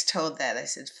when I was told that, I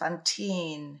said,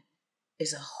 Fantine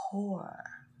is a whore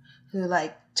who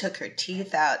like took her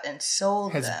teeth out and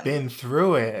sold them. Has been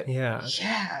through it. Yeah.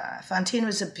 Yeah. Fantine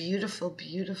was a beautiful,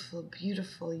 beautiful,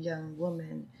 beautiful young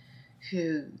woman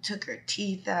who took her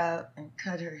teeth out and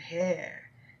cut her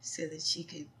hair so that she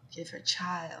could give her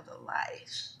child a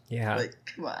life. Yeah. Like,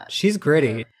 come on. She's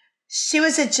gritty. She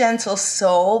was a gentle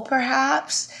soul,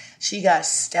 perhaps. She got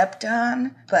stepped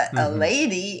on. But a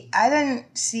lady, I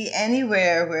didn't see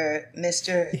anywhere where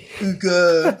Mr.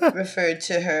 Hugo referred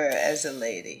to her as a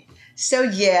lady. So,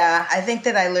 yeah, I think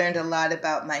that I learned a lot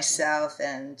about myself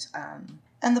and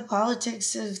the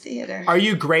politics of theater. Are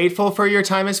you grateful for your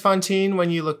time as Fantine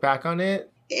when you look back on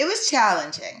it? It was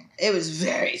challenging. It was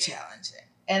very challenging.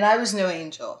 And I was no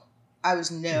angel.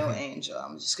 Angel.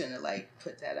 I'm just going to like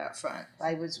put that out front.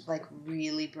 I was like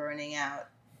really burning out.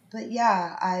 But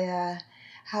yeah,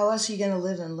 how else are you going to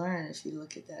live and learn if you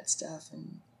look at that stuff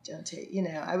and don't take, you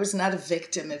know, I was not a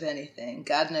victim of anything.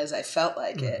 God knows I felt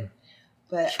like it.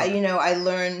 But sure. I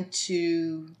learned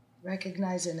to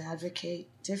recognize and advocate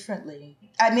differently.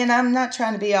 I mean, I'm not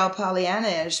trying to be all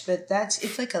Pollyanna-ish, but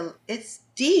it's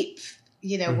deep.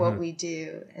 You know, what we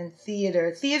do. And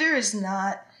theater is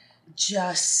not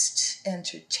just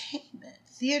entertainment.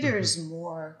 Theater is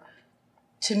more,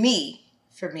 for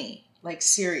me, like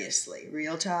seriously,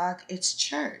 real talk, it's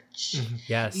church.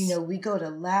 Yes. You know, we go to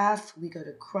laugh, we go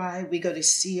to cry, we go to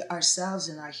see ourselves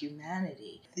in our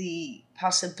humanity. The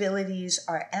possibilities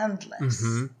are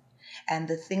endless. And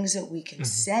the things that we can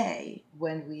say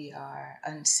when we are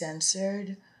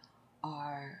uncensored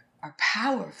are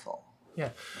powerful.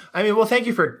 Yeah. I mean, well, thank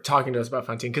you for talking to us about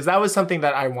Fantine, because that was something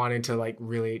that I wanted to like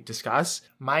really discuss.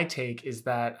 My take is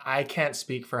that I can't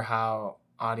speak for how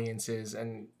audiences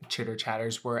and chitter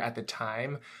chatters were at the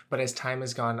time, but as time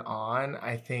has gone on,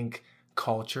 I think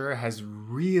culture has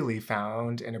really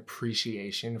found an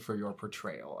appreciation for your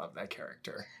portrayal of that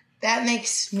character. That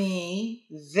makes me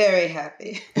very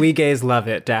happy. We gays love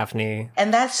it, Daphne.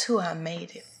 And that's who I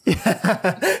made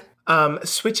it.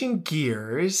 Switching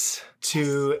gears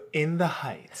to In the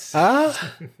Heights.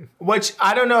 Ah. Which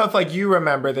I don't know if like you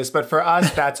remember this, but for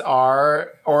us, that's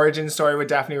our origin story with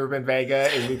Daphne Rubin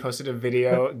Vega. Is we posted a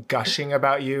video gushing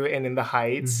about you in the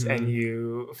Heights, and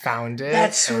you found it.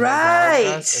 That's and right.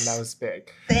 us, and that was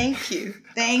big. Thank you.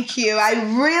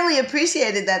 I really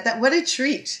appreciated that. What a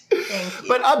treat. Thank you.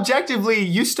 But objectively,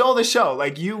 you stole the show.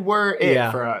 Like you were it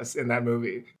for us in that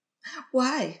movie.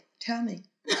 Why? Tell me.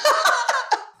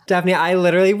 Daphne, I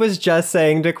literally was just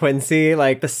saying to Quincy,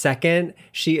 like, the second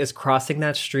she is crossing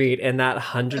that street in that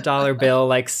 $100 bill,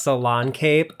 like, salon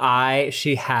cape,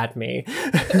 she had me.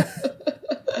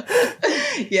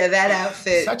 Yeah, that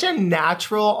outfit. Such a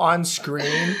natural on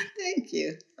screen. Thank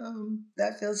you.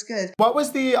 That feels good. What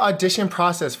was the audition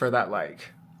process for that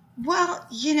like? Well,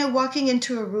 walking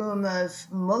into a room of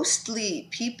mostly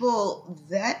people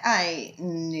that I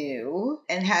knew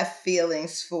and have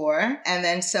feelings for, and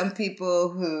then some people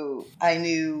who I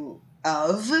knew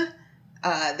of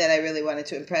that I really wanted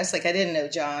to impress. Like, I didn't know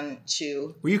John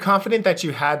Chu. Were you confident that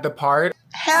you had the part?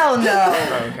 Hell no.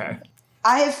 Oh, okay.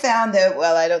 I have found that,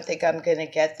 I don't think I'm going to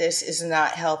get this is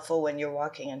not helpful when you're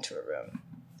walking into a room.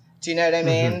 Do you know what I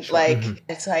mean? Sure. Like,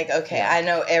 it's like, okay, I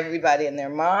know everybody and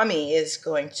their mommy is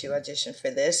going to audition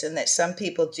for this, and that some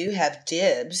people do have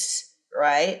dibs,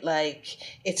 right? Like,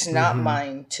 it's not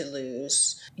mine to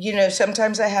lose.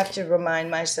 Sometimes I have to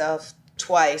remind myself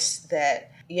twice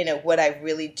that, what I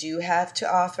really do have to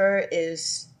offer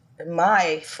is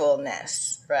my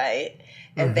fullness, right?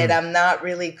 And that I'm not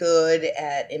really good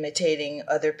at imitating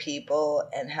other people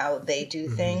and how they do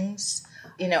things.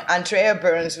 Andrea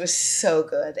Burns was so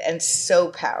good and so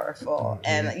powerful.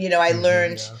 And, I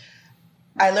learned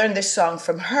this song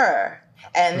from her.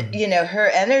 And, her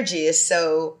energy is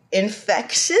so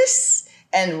infectious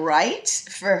and right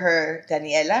for her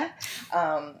Daniela.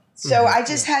 So I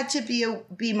just had to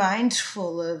be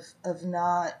mindful of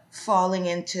not falling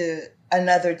into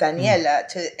another Daniela,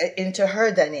 into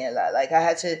her Daniela. Like, I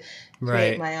had to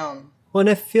create my own. Well, and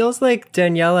it feels like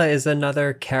Daniela is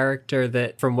another character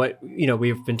that, from what,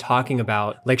 we've been talking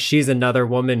about, like, she's another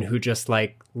woman who just,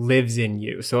 like, lives in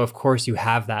you. So, of course, you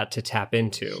have that to tap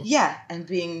into. Yeah, and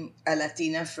being a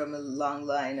Latina from a long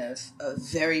line of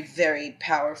very, very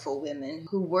powerful women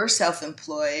who were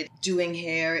self-employed, doing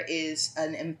hair is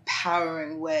an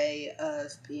empowering way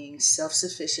of being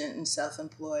self-sufficient and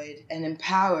self-employed and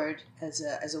empowered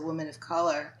as a woman of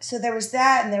color. So there was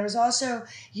that, and there was also,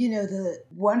 the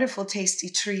wonderful tasty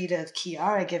treat of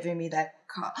Kiara giving me that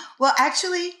call. Well,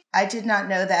 actually, I did not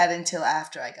know that until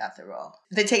after I got the role.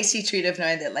 The tasty treat of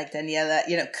knowing that, like, Daniela,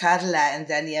 Carla and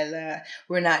Daniela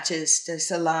were not just a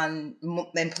salon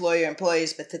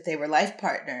employees, but that they were life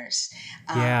partners.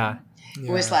 Yeah. It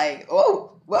was like,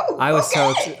 whoa. I was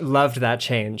loved that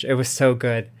change. It was so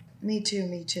good. Me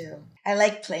too. I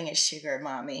like playing a sugar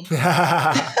mommy.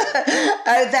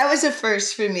 That was a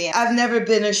first for me. I've never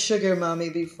been a sugar mommy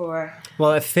before.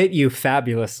 Well, it fit you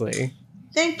fabulously.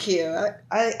 Thank you.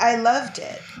 I loved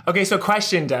it. Okay, so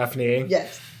question, Daphne.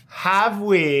 Yes. Have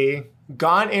we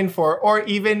gone in for, or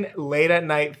even late at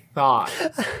night thought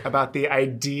about the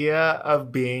idea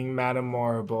of being Madame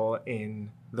Morrible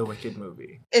in the Wicked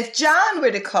movie? If John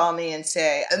were to call me and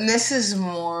say, Mrs.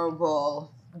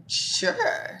 Morrible,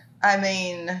 sure. I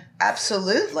mean,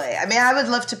 absolutely. I mean, I would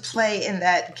love to play in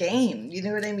that game. You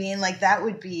know what I mean? Like, that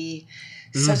would be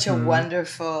such a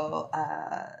wonderful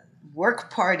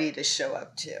work party to show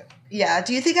up to. Yeah.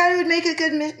 Do you think I would make a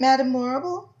good Madame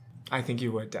Morrible? I think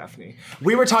you would, Daphne.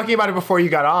 We were talking about it before you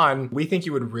got on. We think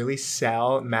you would really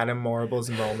sell Madame Morrible's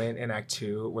moment in Act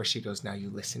 2 where she goes, now you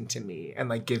listen to me, and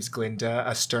like gives Glinda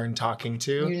a stern talking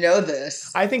to. You know this.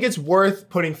 I think it's worth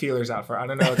putting feelers out for. I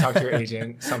don't know, talk to your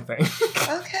agent, something.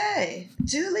 Okay.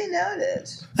 Duly noted.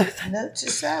 Note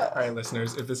to self. All right,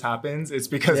 listeners, if this happens, it's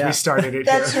because we started it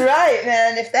That's here. right,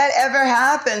 man. If that ever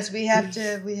happens, we have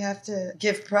to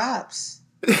give props.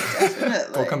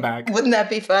 Definitely. We'll come back. Wouldn't that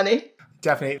be funny?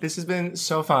 Daphne, this has been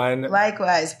so fun.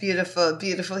 Likewise, beautiful,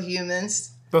 beautiful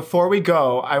humans. Before we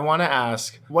go, I want to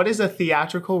ask, what is a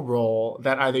theatrical role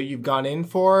that either you've gone in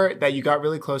for that you got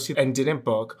really close to and didn't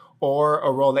book, or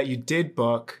a role that you did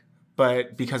book,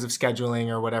 but because of scheduling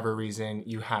or whatever reason,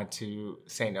 you had to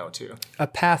say no to? A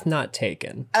path not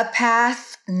taken. A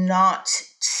path not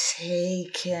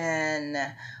taken.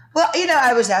 Well,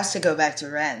 I was asked to go back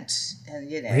to Rent, and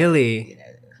Really?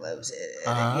 Close it.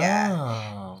 Oh.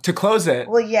 Yeah. To close it.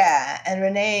 Well, yeah, and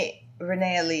Renee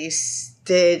Elise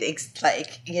did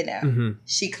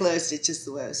she closed it just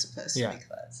the way it was supposed to be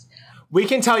closed. We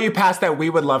can tell you paths that we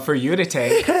would love for you to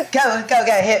take. Go,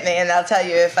 hit me, and I'll tell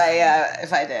you if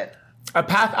I did. A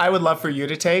path I would love for you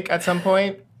to take at some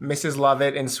point, Mrs.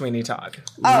 Lovett and Sweeney Todd.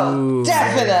 Oh, Ooh,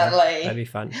 definitely. that'd be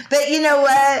fun. But you know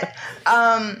what?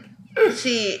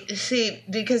 See,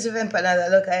 because of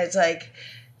Empanada Loca, it's like,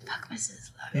 fuck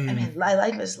Mrs. Lovett. I mean, I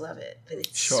like Mrs. Lovett, but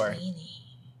it's Sweeney.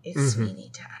 It's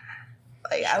Sweeney Todd.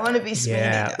 Like, I want to be Sweeney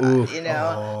Todd, you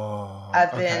know?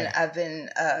 I've been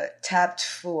tapped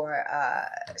for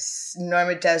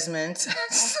Norma Desmond,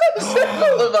 Sunset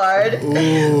Boulevard,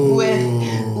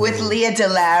 with Leah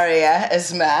Delaria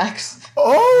as Max.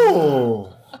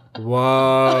 Oh!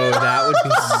 Whoa, that would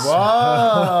be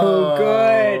so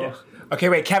good. Okay,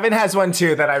 wait, Kevin has one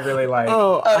too that I really like.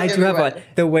 Oh, I do have one.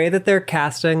 The way that they're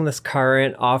casting this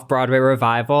current off-Broadway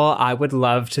revival, I would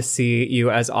love to see you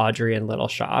as Audrey in Little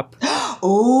Shop.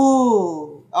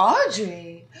 Ooh,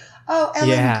 Audrey. Oh,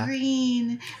 Ellen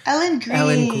Green. Ellen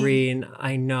Green.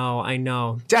 I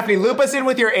know. Daphne, loop us in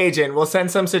with your agent. We'll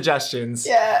send some suggestions.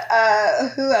 Yeah,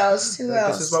 who else?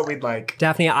 This is what we'd like.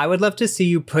 Daphne, I would love to see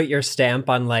you put your stamp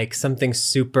on like something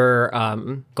super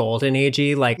golden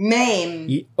agey, like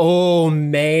Mame.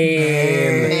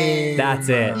 Mame. That's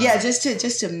it. Yeah, just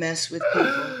to mess with people,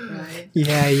 right?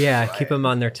 Yeah. Keep them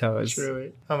on their toes.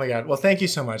 Truly. Oh my God. Well, thank you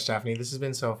so much, Daphne. This has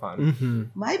been so fun. Mm-hmm.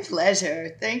 My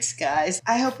pleasure. Thanks, guys.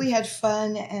 I hope we had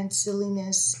fun and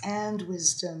silliness and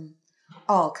wisdom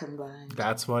all combined.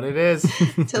 That's what it is.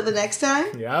 Till the next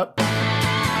time. Yep.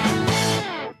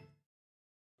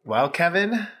 Well,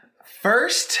 Kevin,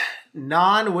 first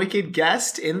non-Wicked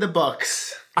guest in the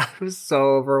books. I was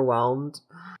so overwhelmed.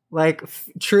 Like,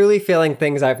 truly feeling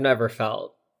things I've never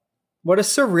felt. What a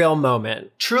surreal moment.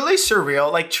 Truly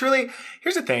surreal. Like, truly,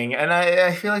 here's the thing, and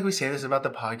I feel like we say this about the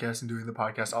podcast and doing the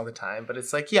podcast all the time, but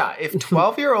it's like, yeah, if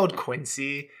 12-year-old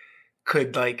Quincy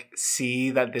could, like, see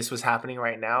that this was happening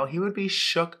right now, he would be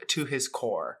shook to his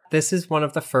core. This is one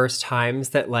of the first times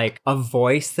that, like, a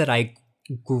voice that I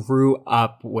grew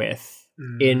up with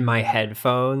in my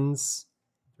headphones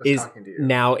is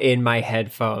now in my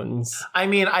headphones. I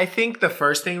mean, I think the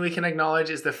first thing we can acknowledge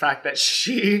is the fact that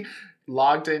she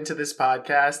logged into this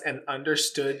podcast and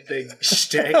understood the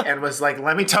shtick and was like,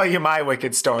 let me tell you my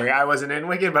Wicked story. I wasn't in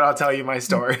Wicked, but I'll tell you my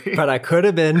story. But I could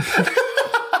have been.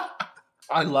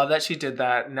 I love that she did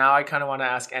that. Now I kind of want to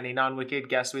ask any non-Wicked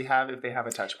guest we have if they have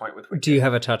a touch point with Wicked. Do you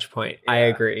have a touch point? Yeah, I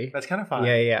agree. That's kind of fun.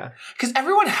 Yeah. Because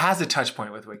everyone has a touch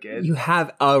point with Wicked. You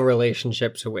have a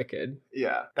relationship to Wicked.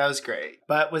 Yeah, that was great.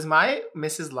 But was my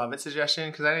Mrs. Lovett suggestion,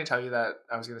 because I didn't tell you that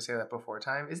I was going to say that before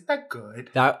time, isn't that good?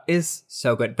 That is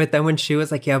so good. But then when she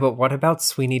was like, yeah, but what about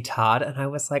Sweeney Todd? And I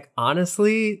was like,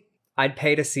 honestly, I'd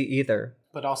pay to see either.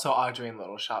 But also Audrey in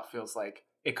Little Shop feels like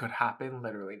it could happen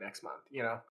literally next month, you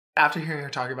know? After hearing her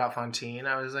talk about Fantine,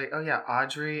 I was like, oh yeah,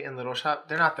 Audrey and Little Shop,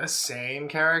 they're not the same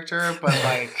character, but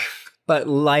like... But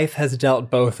life has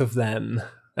dealt both of them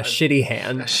a shitty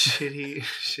hand. A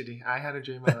shitty... I had a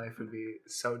dream my life would be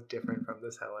so different from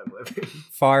this hell I'm living.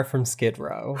 Far from Skid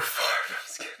Row.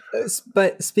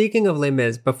 But speaking of Les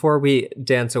Mis, before we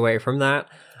dance away from that...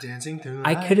 Dancing through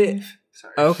life.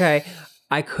 Sorry. Okay.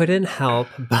 I couldn't help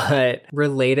but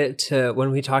relate it to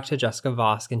when we talked to Jessica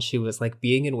Vosk and she was like,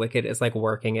 being in Wicked is like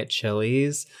working at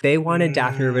Chili's. They wanted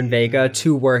Daphne Rubin Vega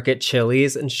to work at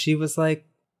Chili's and she was like,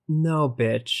 no,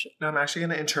 bitch. No, I'm actually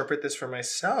going to interpret this for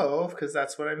myself because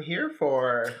that's what I'm here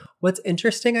for. What's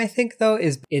interesting, I think, though,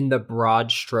 is in the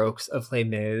broad strokes of Les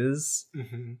Mis,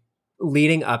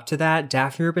 leading up to that,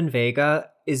 Daphne Rubin Vega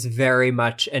is very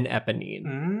much an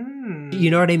Eponine. You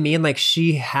know what I mean? Like,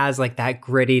 she has like that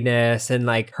grittiness and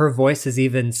like her voice is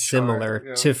even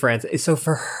similar to Frances. So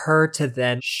for her to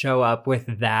then show up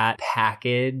with that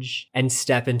package and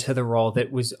step into the role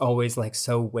that was always like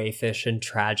so waifish and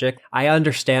tragic, I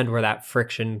understand where that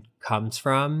friction comes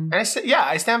from. And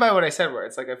I stand by what I said, where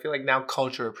it's like, I feel like now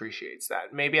culture appreciates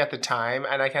that. Maybe at the time,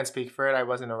 and I can't speak for it, I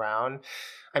wasn't around.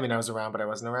 I mean, I was around, but I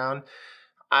wasn't around.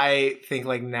 I think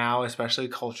like now, especially,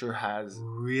 culture has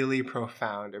really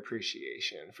profound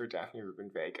appreciation for Daphne Rubin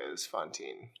Vega's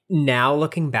Fantine. Now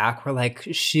looking back, we're like,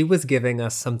 she was giving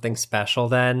us something special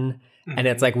then. And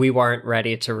it's like, we weren't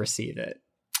ready to receive it.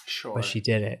 Sure. But she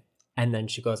did it. And then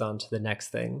she goes on to the next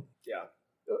thing. Yeah.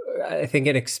 I think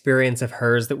an experience of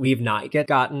hers that we've not yet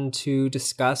gotten to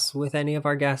discuss with any of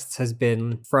our guests has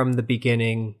been from the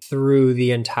beginning through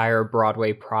the entire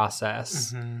Broadway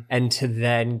process and to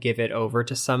then give it over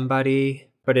to somebody.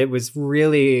 But it was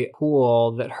really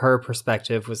cool that her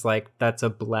perspective was like, that's a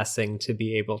blessing to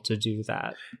be able to do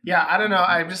that. Yeah, I don't know.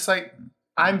 I'm just like,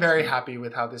 I'm very happy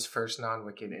with how this first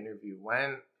non-Wicked interview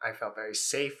went. I felt very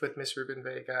safe with Miss Rubin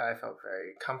Vega. I felt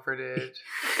very comforted.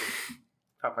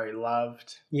 Felt very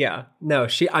loved. Yeah. No,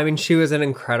 she was an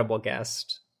incredible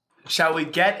guest. Shall we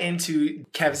get into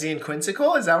Kevsy and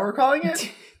Quinsicle? Is that what we're calling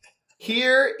it?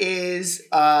 Here is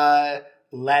a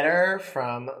letter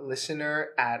from listener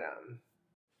Adam.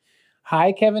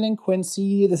 Hi, Kevin and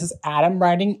Quincy. This is Adam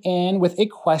writing in with a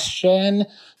question.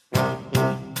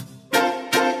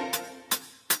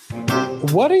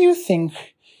 What do you think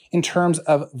in terms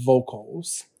of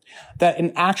vocals that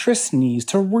an actress needs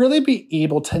to really be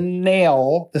able to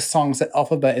nail the songs that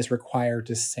Elphaba is required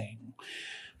to sing?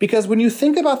 Because when you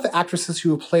think about the actresses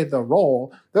who played the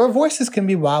role, their voices can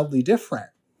be wildly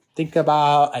different. Think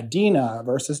about Adina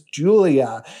versus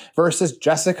Julia versus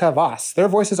Jessica Voss. Their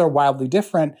voices are wildly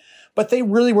different, but they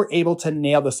really were able to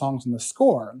nail the songs in the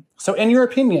score. So in your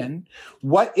opinion,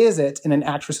 what is it in an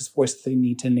actress's voice that they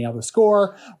need to nail the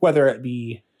score, whether it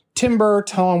be timbre,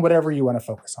 tone, whatever you want to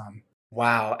focus on?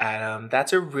 Wow, Adam,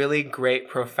 that's a really great,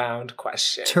 profound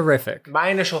question. Terrific. My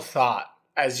initial thought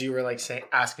as you were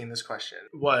asking this question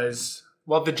was,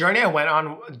 well, the journey I went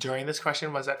on during this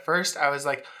question was at first I was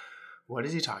like, what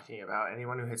is he talking about?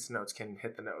 Anyone who hits notes can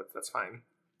hit the notes. That's fine.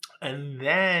 And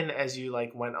then as you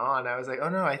went on, I was like, oh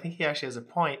no, I think he actually has a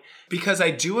point. Because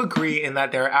I do agree in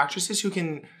that there are actresses who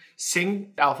can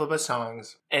sing Elphaba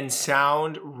songs and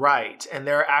sound right. And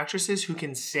there are actresses who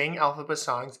can sing Elphaba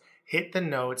songs, hit the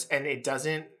notes, and it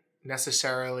doesn't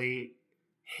necessarily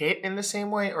hit in the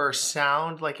same way or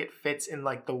sound like it fits in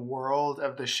the world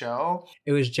of the show.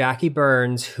 It was Jackie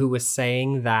Burns who was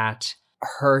saying that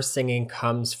her singing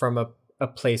comes from a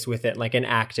place with it, like an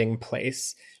acting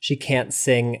place. She can't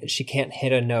sing, she can't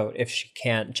hit a note if she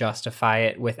can't justify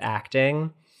it with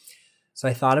acting. So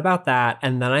I thought about that.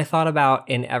 And then I thought about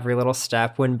In Every Little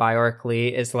Step when Bjork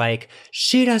Lee is like,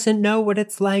 she doesn't know what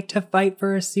it's like to fight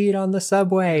for a seat on the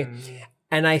subway.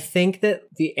 And I think that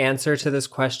the answer to this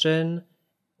question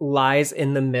lies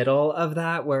in the middle of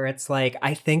that, where it's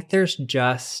I think there's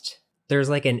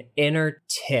an inner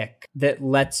tick that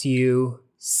lets you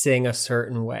sing a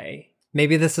certain way.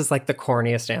 Maybe this is the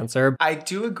corniest answer. I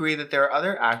do agree that there are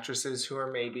other actresses who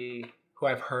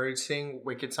I've heard sing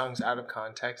Wicked songs out of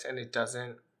context and it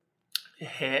doesn't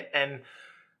hit. And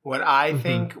what I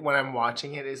think when I'm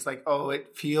watching it is it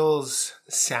feels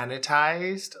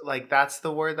sanitized. That's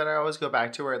the word that I always go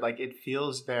back to, where it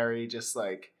feels very just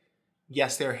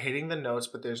yes, they're hitting the notes,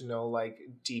 but there's no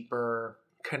deeper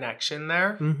connection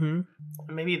there.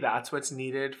 Maybe that's what's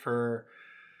needed for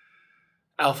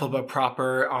Elphaba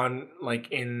proper on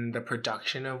in the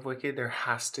production of Wicked. There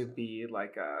has to be a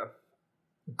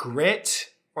grit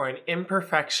or an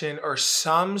imperfection or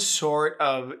some sort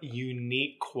of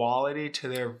unique quality to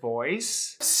their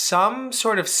voice, some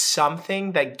sort of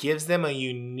something that gives them a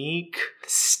unique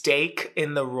stake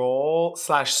in the role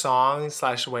 / song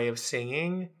 / way of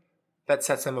singing that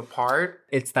sets them apart.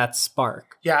 It's that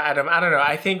spark. Yeah, Adam, I don't know.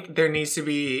 I think there needs to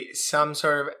be some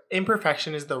sort of,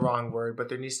 imperfection is the wrong word, but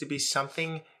there needs to be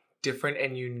something different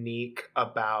and unique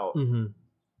about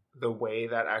the way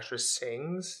that actress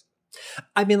sings.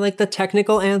 I mean, the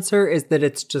technical answer is that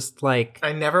it's just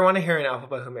I never want to hear an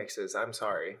Elphaba who mixes. I'm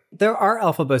sorry. There are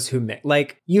Elphabas who mix.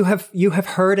 You have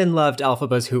heard and loved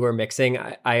Elphabas who are mixing,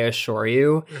 I assure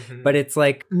you. But it's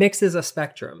mix is a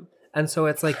spectrum. And so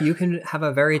it's you can have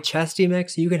a very chesty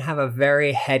mix, you can have a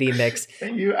very heady mix.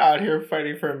 And you out here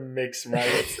fighting for mix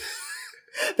rights.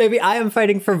 Baby, I am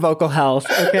fighting for vocal health,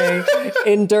 okay?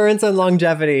 Endurance and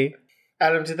longevity.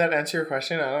 Adam, did that answer your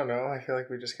question? I don't know. I feel like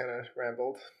we just kind of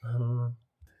rambled.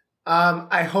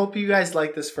 I hope you guys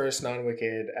like this first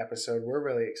Non-Wicked episode. We're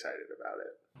really excited about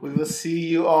it. We will see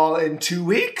you all in 2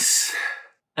 weeks.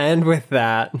 And with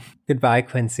that, goodbye,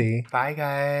 Quincy. Bye,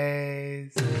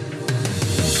 guys.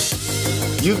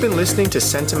 You've been listening to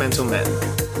Sentimental Men.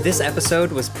 This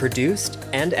episode was produced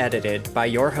and edited by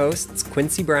your hosts,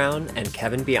 Quincy Brown and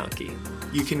Kevin Bianchi.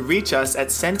 You can reach us at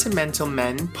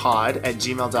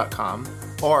sentimentalmenpod@gmail.com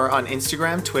or on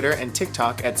Instagram, Twitter, and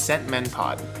TikTok at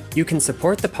sentmenpod. You can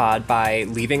support the pod by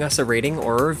leaving us a rating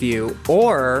or a review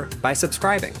or by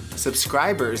subscribing.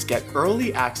 Subscribers get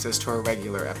early access to our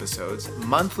regular episodes,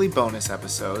 monthly bonus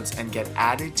episodes, and get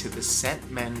added to the Scent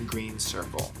Men Green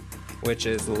Circle, which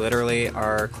is literally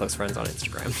our close friends on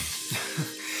Instagram.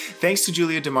 Thanks to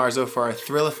Julia DiMarzo for our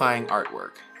thrillifying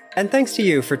artwork. And thanks to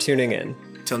you for tuning in.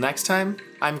 Till next time,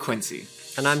 I'm Quincy.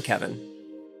 And I'm Kevin.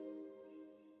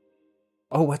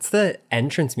 Oh, what's the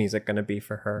entrance music going to be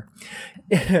for her?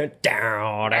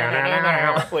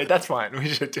 Wait, that's fine. We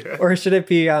should do it. Or should it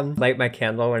be Light My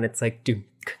Candle when it's do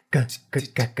ga ga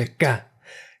ga ga ga?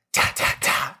 Ta ta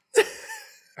ta.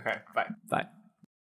 Okay, bye. Bye.